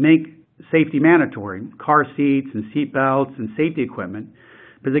make safety mandatory, car seats and seat belts and safety equipment.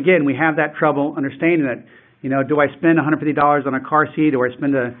 Because again, we have that trouble understanding that, do I spend $150 on a car seat, or I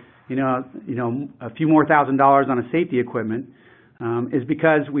spend a few more $1,000s on a safety equipment, is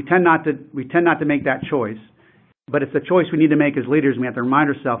because we tend not to make that choice. But it's a choice we need to make as leaders, and we have to remind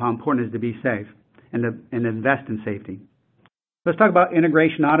ourselves how important it is to be safe and to invest in safety. Let's talk about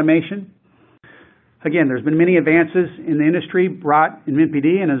integration automation. Again, there's been many advances in the industry brought in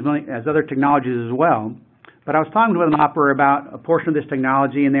MPD and as other technologies as well. But I was talking with an operator about a portion of this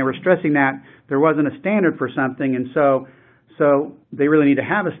technology, and they were stressing that there wasn't a standard for something, and so they really need to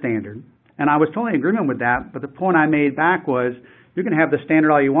have a standard. And I was totally in agreement with that, but the point I made back was, you can have the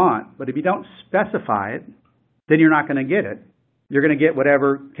standard all you want, but if you don't specify it, then you're not going to get it. You're going to get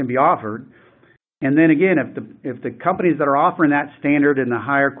whatever can be offered. And then again, if the companies that are offering that standard and the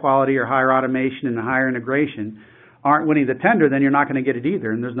higher quality or higher automation and the higher integration aren't winning the tender, then you're not going to get it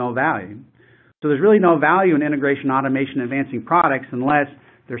either, and there's no value. So there's really no value in integration, automation, advancing products unless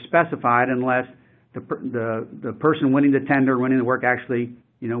they're specified, unless the person winning the tender, winning the work actually,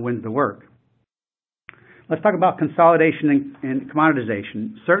 wins the work. Let's talk about consolidation and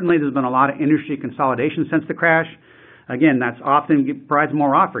commoditization. Certainly there's been a lot of industry consolidation since the crash. Again, that's often provides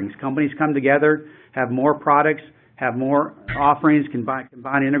more offerings. Companies come together, have more products, have more offerings, combine,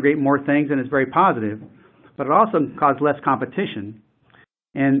 integrate more things, and it's very positive. But it also causes less competition.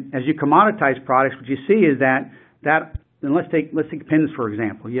 And as you commoditize products, what you see is that and let's take pins, for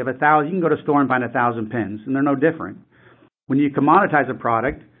example. You have 1,000, you can go to a store and find 1,000 pins, and they're no different. When you commoditize a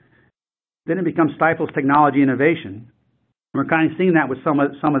product, then it becomes stifles technology innovation. We're kind of seeing that with some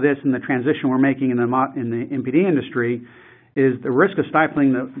of this in the transition we're making in the MPD industry, is the risk of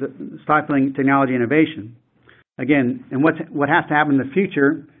stifling technology innovation. Again, and what has to happen in the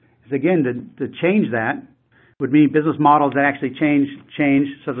future is, again, to change that would mean business models that actually change,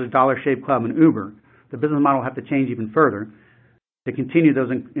 such as Dollar Shave Club and Uber. The business model will have to change even further to continue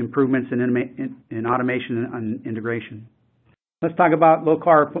those improvements in automation and integration. Let's talk about low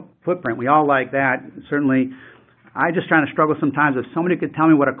carbon footprint. We all like that. Certainly, I just trying to struggle sometimes if somebody could tell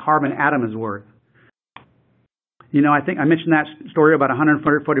me what a carbon atom is worth. I think I mentioned that story about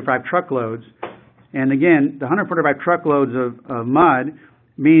 145 truckloads. And again, the 145 truckloads of mud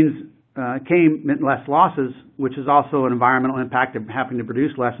meant less losses, which is also an environmental impact of having to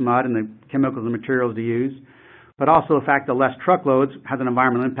produce less mud and the chemicals and materials to use. But also the fact that less truckloads has an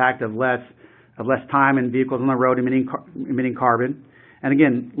environmental impact of less time and vehicles on the road emitting carbon. And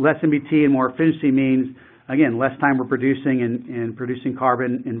again, less MBT and more efficiency means, again, less time we're producing and producing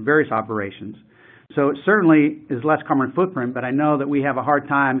carbon in various operations. So it certainly is less carbon footprint, but I know that we have a hard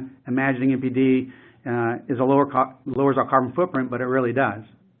time imagining MPD lowers our carbon footprint, but it really does.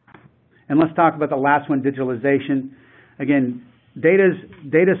 And let's talk about the last one, digitalization. Again, data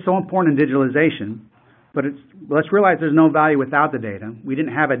is so important in digitalization, but let's realize there's no value without the data. We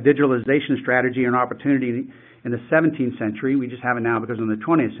didn't have a digitalization strategy or an opportunity in the 17th century. We just have it now because we're in the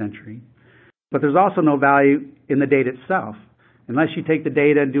 20th century. But there's also no value in the data itself. Unless you take the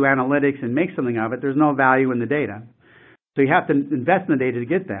data and do analytics and make something of it, there's no value in the data. So you have to invest in the data to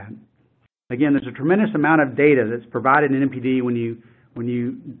get that. Again, there's a tremendous amount of data that's provided in MPD when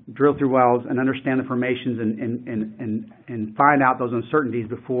you drill through wells and understand the formations and find out those uncertainties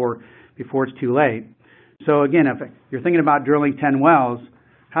before it's too late. So again, if you're thinking about drilling 10 wells,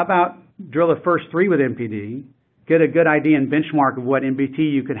 how about drill the first 3 with MPD, get a good idea and benchmark of what MBT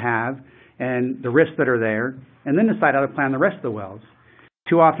you could have and the risks that are there, and then decide how to plan the rest of the wells.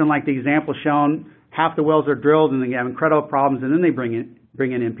 Too often, like the example shown, half the wells are drilled and they have incredible problems, and then they bring in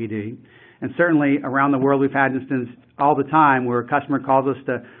MPD. And certainly around the world, we've had instances all the time where a customer calls us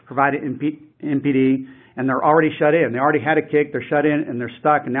to provide MPD, and they're already shut in. They already had a kick, they're shut in, and they're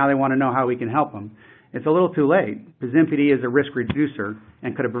stuck, and now they want to know how we can help them. It's a little too late, because MPD is a risk reducer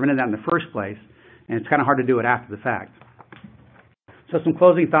and could have prevented that in the first place, and it's kind of hard to do it after the fact. So some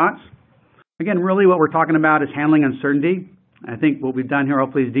closing thoughts. Again, really what we're talking about is handling uncertainty. I think what we've done here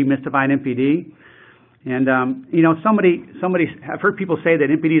hopefully is demystifying MPD. And, I've heard people say that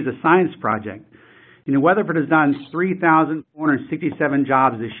MPD is a science project. Weatherford has done 3,467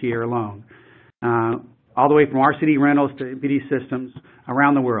 jobs this year alone, all the way from RCD rentals to MPD systems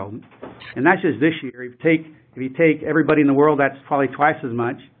around the world. And that's just this year. If you take everybody in the world, that's probably twice as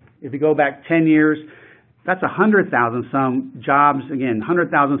much. If you go back 10 years, that's 100,000 some jobs, again,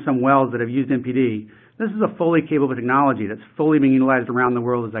 100,000 some wells that have used MPD. This is a fully capable technology that's fully being utilized around the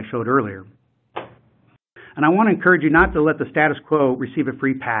world, as I showed earlier. And I want to encourage you not to let the status quo receive a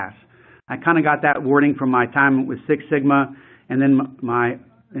free pass. I kind of got that wording from my time with Six Sigma and then my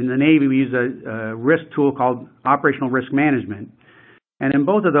in the Navy, we use a risk tool called operational risk management. And in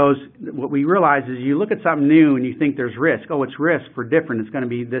both of those, what we realize is you look at something new and you think there's risk. Oh, it's risk for different. It's going to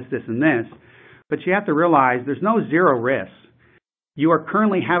be this, this, and this. But you have to realize there's no zero risk. You are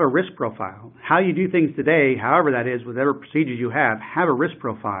currently have a risk profile. How you do things today, however that is, whatever procedures you have a risk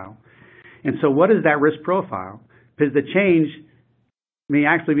profile. And so what is that risk profile? Because the change may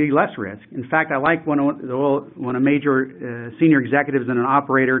actually be less risk. In fact, I like when a major senior executives and an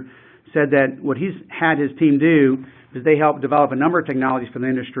operator said that what he's had his team do is they help develop a number of technologies for the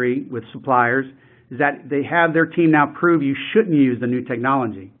industry with suppliers, is that they have their team now prove you shouldn't use the new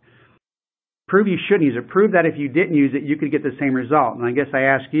technology. Prove you shouldn't use it. Prove that if you didn't use it, you could get the same result. And I guess I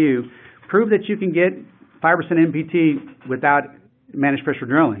ask you, prove that you can get 5% MPT without managed pressure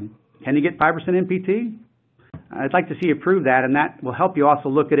drilling. Can you get 5% MPT? I'd like to see you prove that, and that will help you also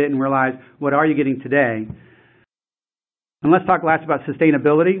look at it and realize what are you getting today. And let's talk last about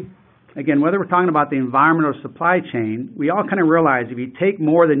sustainability. Again, whether we're talking about the environment or supply chain, we all kind of realize if you take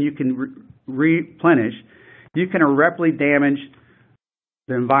more than you can replenish, you can irreparably damage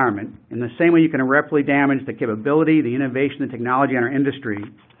the environment. In the same way you can irreparably damage the capability, the innovation, the technology in our industry.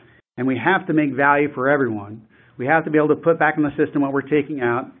 And we have to make value for everyone. We have to be able to put back in the system what we're taking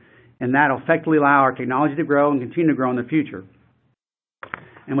out, and that will effectively allow our technology to grow and continue to grow in the future.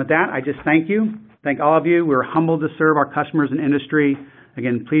 And with that, I just thank you. Thank all of you. We're humbled to serve our customers and industry.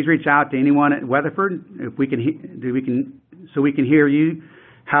 Again, please reach out to anyone at Weatherford if we can, so we can hear you,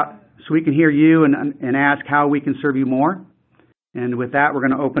 and ask how we can serve you more. And with that, we're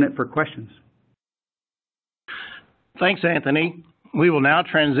going to open it for questions. Thanks, Anthony. We will now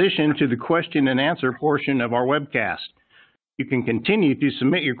transition to the question and answer portion of our webcast. You can continue to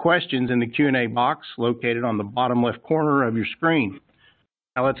submit your questions in the Q&A box located on the bottom left corner of your screen.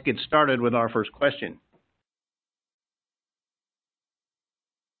 Now let's get started with our first question.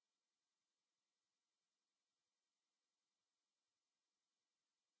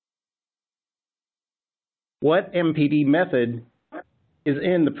 What MPD method is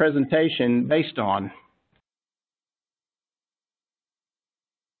in the presentation based on?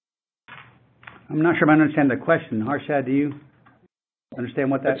 I'm not sure if I understand the question. Harshad, do you understand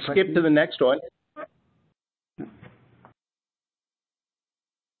what that question is? Skip to the next one.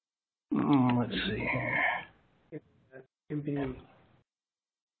 Let's see here. MPD.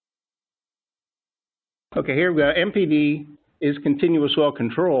 Okay, here we go. MPD is continuous well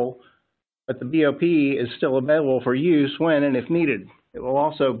control, but the BOP is still available for use when and if needed. It will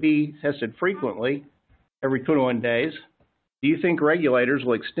also be tested frequently, every 21 days. Do you think regulators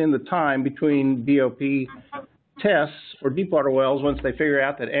will extend the time between BOP tests for deepwater wells once they figure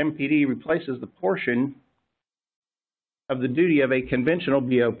out that MPD replaces the portion of the duty of a conventional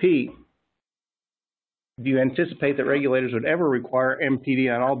BOP? Do you anticipate that regulators would ever require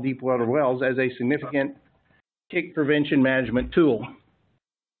MPD on all deepwater wells as a significant kick prevention management tool?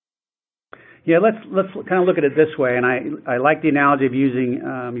 Yeah, let's kind of look at it this way, and I like the analogy of using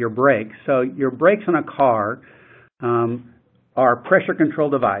your brakes. So your brakes on a car are a pressure control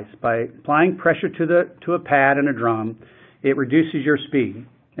device. By applying pressure to a pad and a drum, it reduces your speed.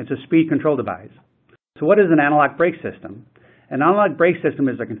 It's a speed control device. So what is an analog brake system? An analog brake system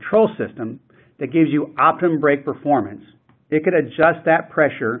is a control system that gives you optimum brake performance. It could adjust that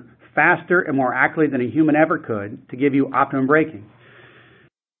pressure faster and more accurately than a human ever could to give you optimum braking.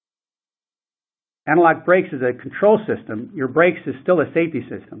 Analog brakes is a control system. Your brakes is still a safety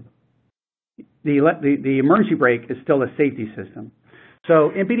system. The emergency brake is still a safety system.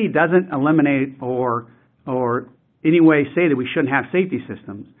 So MPD doesn't eliminate or any way say that we shouldn't have safety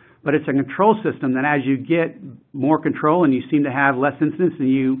systems, but it's a control system that as you get more control and you seem to have less incidents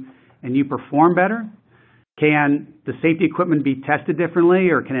and you perform better, can the safety equipment be tested differently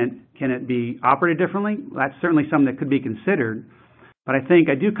or can it be operated differently? That's certainly something that could be considered. But I think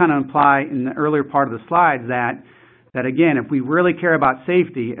I do kind of imply in the earlier part of the slides that again, if we really care about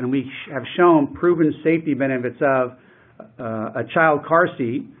safety and we have shown proven safety benefits of a child car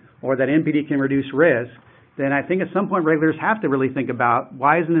seat or that MPD can reduce risk, then I think at some point regulators have to really think about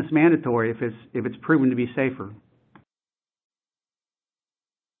why isn't this mandatory if it's proven to be safer.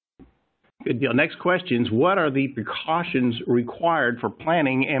 Good deal. Next question is, what are the precautions required for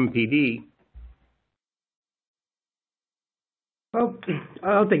planning MPD? Well,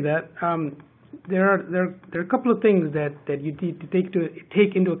 I'll take that. There are a couple of things that you need to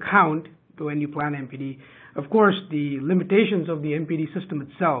take into account when you plan MPD. Of course, the limitations of the MPD system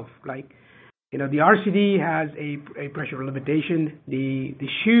itself, like the RCD has a pressure limitation. The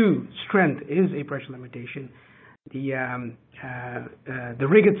shoe strength is a pressure limitation. The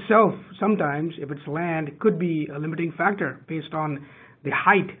rig itself, sometimes if it's land, could be a limiting factor based on the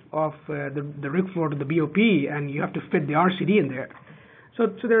height of the rig floor to the BOP, and you have to fit the RCD in there. So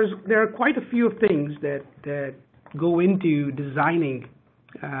there are quite a few things that go into designing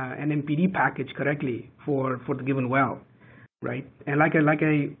an MPD package correctly for the given well, right? And like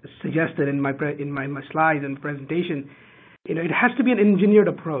I suggested in my slides and presentation, it has to be an engineered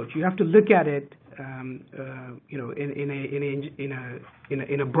approach. You have to look at it, in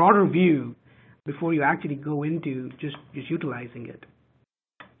a broader view before you actually go into just utilizing it.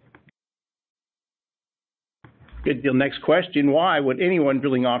 Good deal. Next question. Why would anyone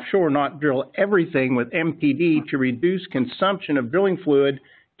drilling offshore not drill everything with MPD to reduce consumption of drilling fluid,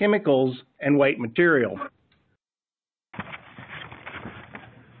 chemicals, and weight material?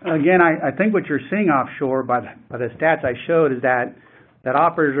 Again, I think what you're seeing offshore by the stats I showed is that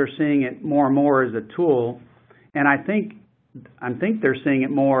operators are seeing it more and more as a tool, and I think they're seeing it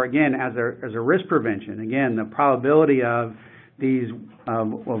more, again, as a risk prevention. Again, the probability of these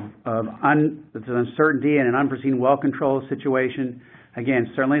uncertainty and an unforeseen well control situation.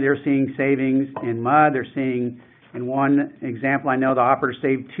 Again, certainly they're seeing savings in mud. They're seeing, in one example, I know the operator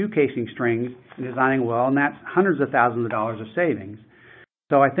saved 2 casing strings in designing a well, and that's hundreds of thousands of dollars of savings.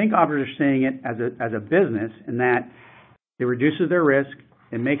 So I think operators are seeing it as a business, in that it reduces their risk,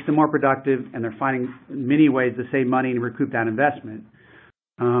 it makes them more productive, and they're finding many ways to save money and recoup that investment.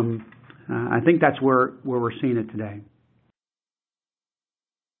 I think that's where we're seeing it today.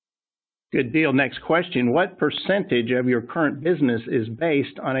 Good deal. Next question. What percentage of your current business is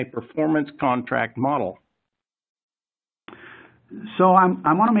based on a performance contract model? So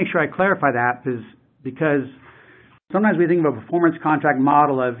I want to make sure I clarify that, because sometimes we think of a performance contract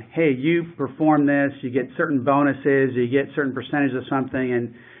model of, hey, you perform this, you get certain bonuses, you get certain percentage of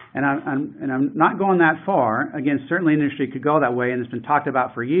something, and I'm not going that far. Again, certainly industry could go that way, and it's been talked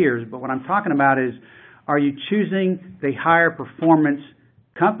about for years, but what I'm talking about is, are you choosing the higher performance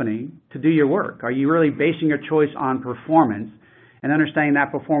company to do your work? Are you really basing your choice on performance, and understanding that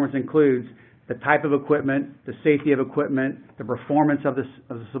performance includes the type of equipment, the safety of equipment, the performance of the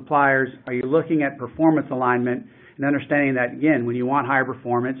suppliers? Are you looking at performance alignment and understanding that, again, when you want higher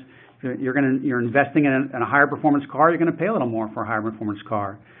performance, you're investing in a higher performance car, you're going to pay a little more for a higher performance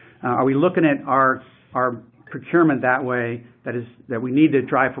car? Are we looking at our procurement that way, that we need to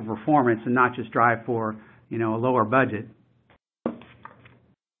drive for performance and not just drive for a lower budget?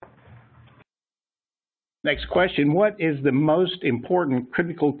 Next question. What is the most important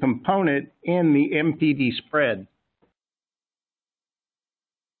critical component in the MPD spread?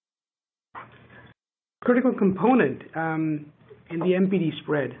 Critical component in the MPD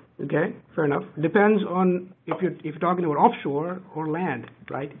spread, okay, fair enough. Depends on if you're talking about offshore or land,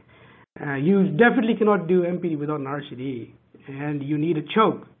 right? You definitely cannot do MPD without an RCD, and you need a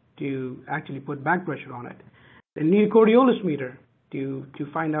choke to actually put back pressure on it. Then you need a Coriolis meter to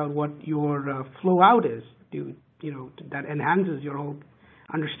find out what your flow out is. That enhances your whole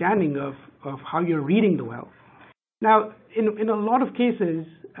understanding of how you're reading the well. Now, in a lot of cases,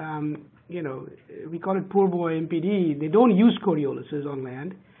 we call it poor boy MPD. They don't use Coriolises on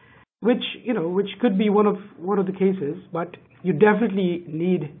land, which could be one of the cases. But you definitely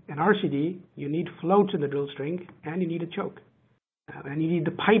need an RCD. You need floats in the drill string, and you need a choke, and you need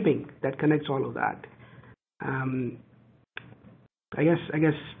the piping that connects all of that. I guess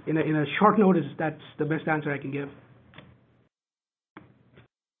in a short notice, that's the best answer I can give.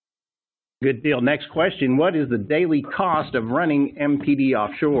 Good deal. Next question. What is the daily cost of running MPD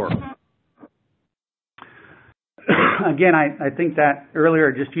offshore? Again, I think that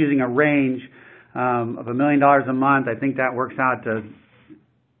earlier, just using a range of $1 million a month, I think that works out to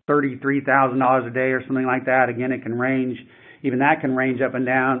 $33,000 a day or something like that. Again, it can range. Even that can range up and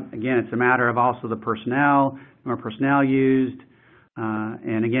down. Again, it's a matter of also the personnel, more personnel used.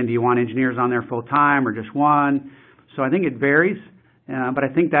 And again, do you want engineers on there full time or just one? So I think it varies, but I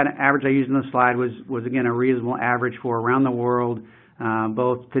think that average I used in the slide was again a reasonable average for around the world,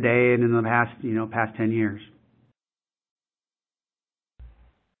 both today and in the past 10 years.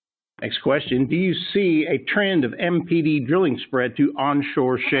 Next question. Do you see a trend of MPD drilling spread to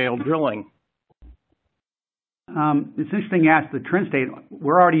onshore shale drilling? It's interesting you asked the trend state.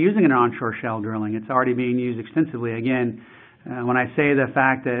 We're already using it in onshore shale drilling. It's already being used extensively. Again, when I say the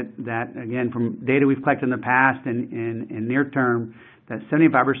fact that again, from data we've collected in the past and near term, that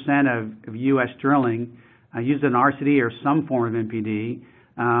 75% of U.S. drilling uses an RCD or some form of MPD,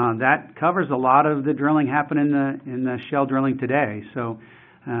 that covers a lot of the drilling happening in the shale drilling today. So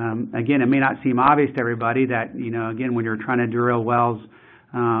again, it may not seem obvious to everybody that, again, when you're trying to drill wells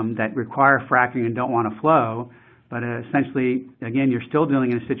that require fracking and don't want to flow, but essentially, again, you're still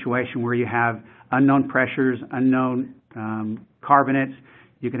dealing in a situation where you have unknown pressures, unknown carbonates,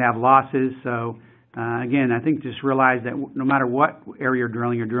 you can have losses. So again, I think just realize that no matter what area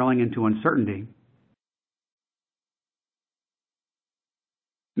you're drilling into uncertainty.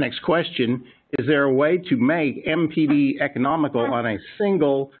 Next question, is there a way to make MPD economical on a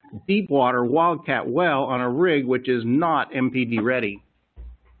single deep water wildcat well on a rig which is not MPD ready?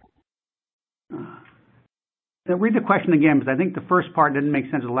 Read the question again, because I think the first part didn't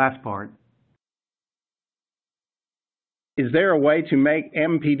make sense of the last part. Is there a way to make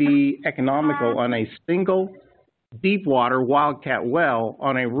MPD economical on a single deep water wildcat well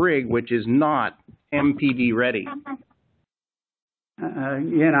on a rig which is not MPD ready?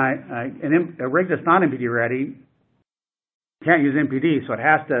 Again, a rig that's not MPD ready can't use MPD, so it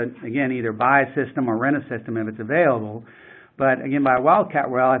has to, again, either buy a system or rent a system if it's available. But again, by a wildcat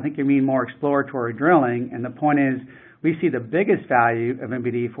well, I think you mean more exploratory drilling, and the point is we see the biggest value of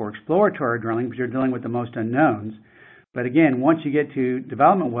MPD for exploratory drilling because you're dealing with the most unknowns. But again, once you get to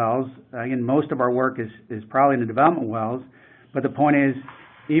development wells, again, most of our work is probably in the development wells, but the point is,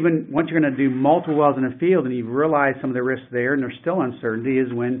 even once you're going to do multiple wells in a field and you've realized some of the risks there and there's still uncertainty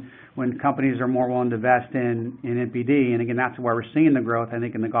is when companies are more willing to invest in MPD. And again, that's why we're seeing the growth, I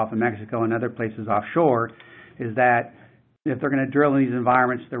think, in the Gulf of Mexico and other places offshore, is that if they're going to drill in these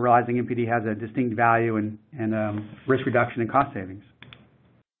environments, they're realizing MPD has a distinct value and risk reduction and cost savings.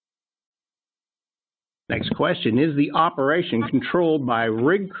 Next question, is the operation controlled by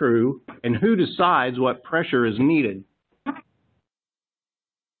rig crew, and who decides what pressure is needed?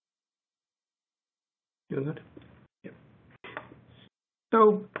 Doing good? Yep.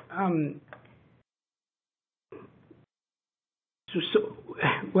 So,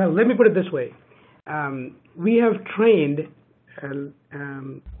 well, let me put it this way. We have trained a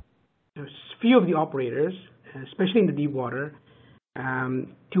few of the operators, especially in the deep water,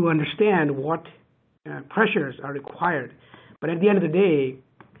 to understand what pressures are required. But at the end of the day,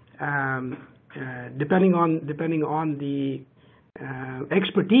 depending on the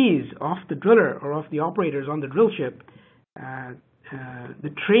expertise of the driller or of the operators on the drill ship, the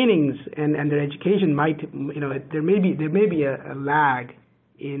trainings and their education might, there may be a lag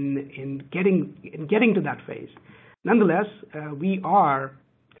in getting to that phase. Nonetheless, we are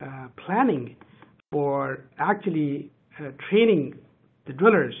planning for actually training the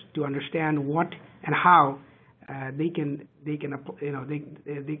drillers to understand what and how they can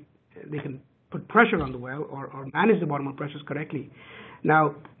put pressure on the well or manage the bottom pressures correctly.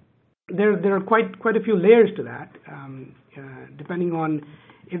 Now, there are quite a few layers to that, depending on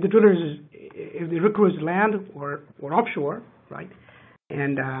if the rig crew is land or offshore, right?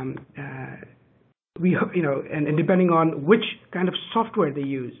 And and depending on which kind of software they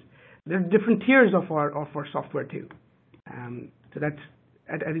use, there are different tiers of our software too. So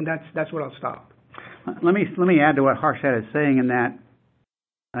I think that's where I'll stop. Let me add to what Harshad is saying in that.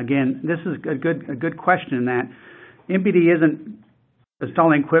 Again, this is a good question in that MPD isn't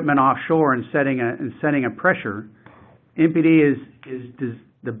installing equipment offshore and setting a pressure. MPD is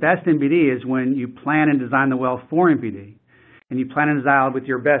the best MPD is when you plan and design the well for MPD, and you plan and design with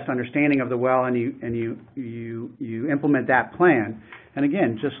your best understanding of the well, and you implement that plan. And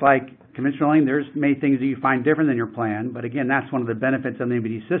again, just like conventional drilling, there's many things that you find different than your plan, but again, that's one of the benefits of the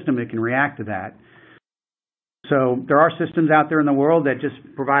MPD system. It can react to that. So there are systems out there in the world that just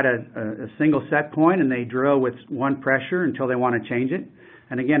provide a single set point and they drill with one pressure until they want to change it.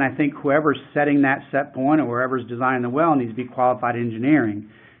 And again, I think whoever's setting that set point or whoever's designing the well needs to be qualified engineering.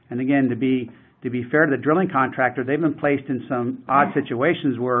 And again, to be fair to the drilling contractor, they've been placed in some odd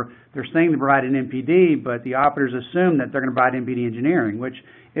situations where they're saying to provide an MPD, but the operators assume that they're going to provide MPD engineering, which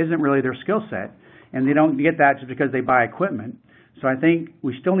isn't really their skill set. And they don't get that just because they buy equipment. So I think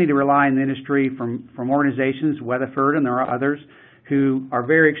we still need to rely on the industry from organizations, Weatherford, and there are others who are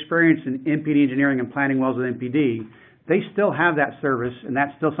very experienced in MPD engineering and planning wells with MPD. They still have that service, and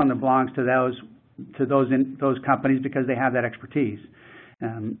that's still something that belongs to those companies because they have that expertise.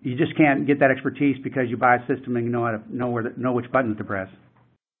 You just can't get that expertise because you buy a system and you know which buttons to press.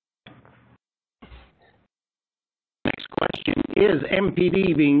 Next question, is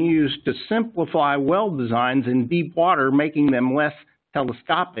MPD being used to simplify well designs in deep water, making them less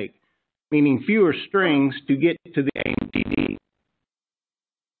telescopic, meaning fewer strings to get to the MPD?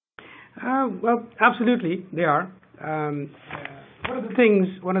 Well, absolutely, they are. One of the things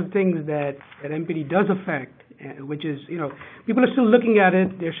that MPD does affect, which is, people are still looking at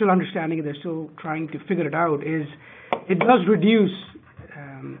it, they're still understanding it, they're still trying to figure it out, is it does reduce,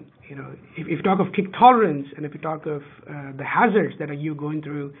 if you talk of kick tolerance and if you talk of the hazards that you're going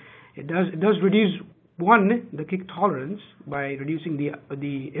through, it does reduce, one, the kick tolerance by reducing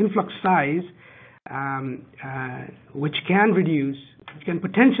the influx size which can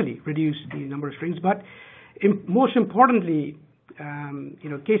potentially reduce the number of strings. But most importantly,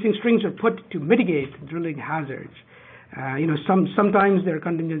 casing strings are put to mitigate drilling hazards. Sometimes they're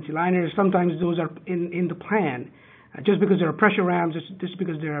contingency liners, sometimes those are in the plan, just because there are pressure rams, just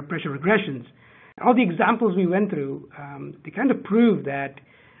because there are pressure regressions. All the examples we went through, they kind of prove that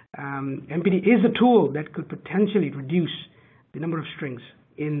MPD is a tool that could potentially reduce the number of strings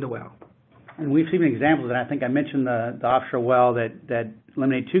in the well. And we've seen examples, and I think I mentioned the offshore well that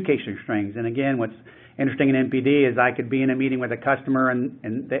eliminated 2 casing strings. And again, what's interesting in MPD is I could be in a meeting with a customer and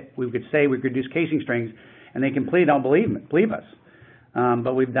we could say we could reduce casing strings, and they completely don't believe us.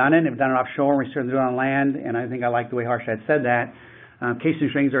 But we've done it. We've done it offshore. We certainly do it on land, and I think I like the way Harshad said that. Casing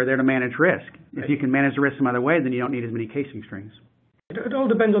strings are there to manage risk. Right. If you can manage the risk some other way, then you don't need as many casing strings. It all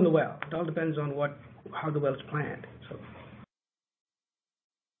depends on the well. It all depends on how the well is planned. So.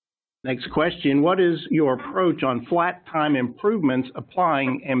 Next question, what is your approach on flat time improvements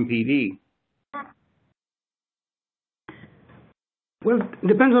applying MPD? Well, it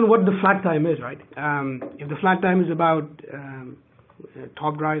depends on what the flat time is, right? If the flat time is about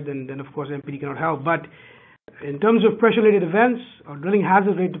top drive, then of course MPD cannot help. But in terms of pressure-related events or drilling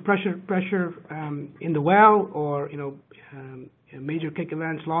hazards related to pressure in the well, or major kick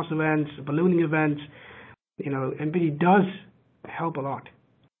events, loss events, ballooning events, MPD does help a lot.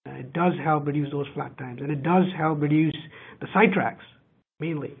 It does help reduce those flat times, and it does help reduce the sidetracks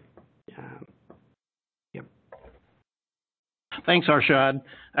mainly. Yep. Thanks, Harshad.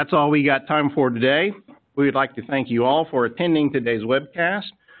 That's all we got time for today. We would like to thank you all for attending today's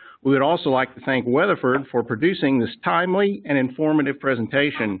webcast. We would also like to thank Weatherford for producing this timely and informative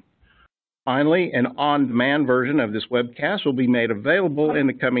presentation. Finally, an on-demand version of this webcast will be made available in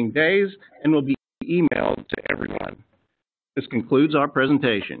the coming days and will be emailed to everyone. This concludes our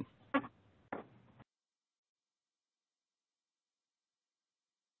presentation.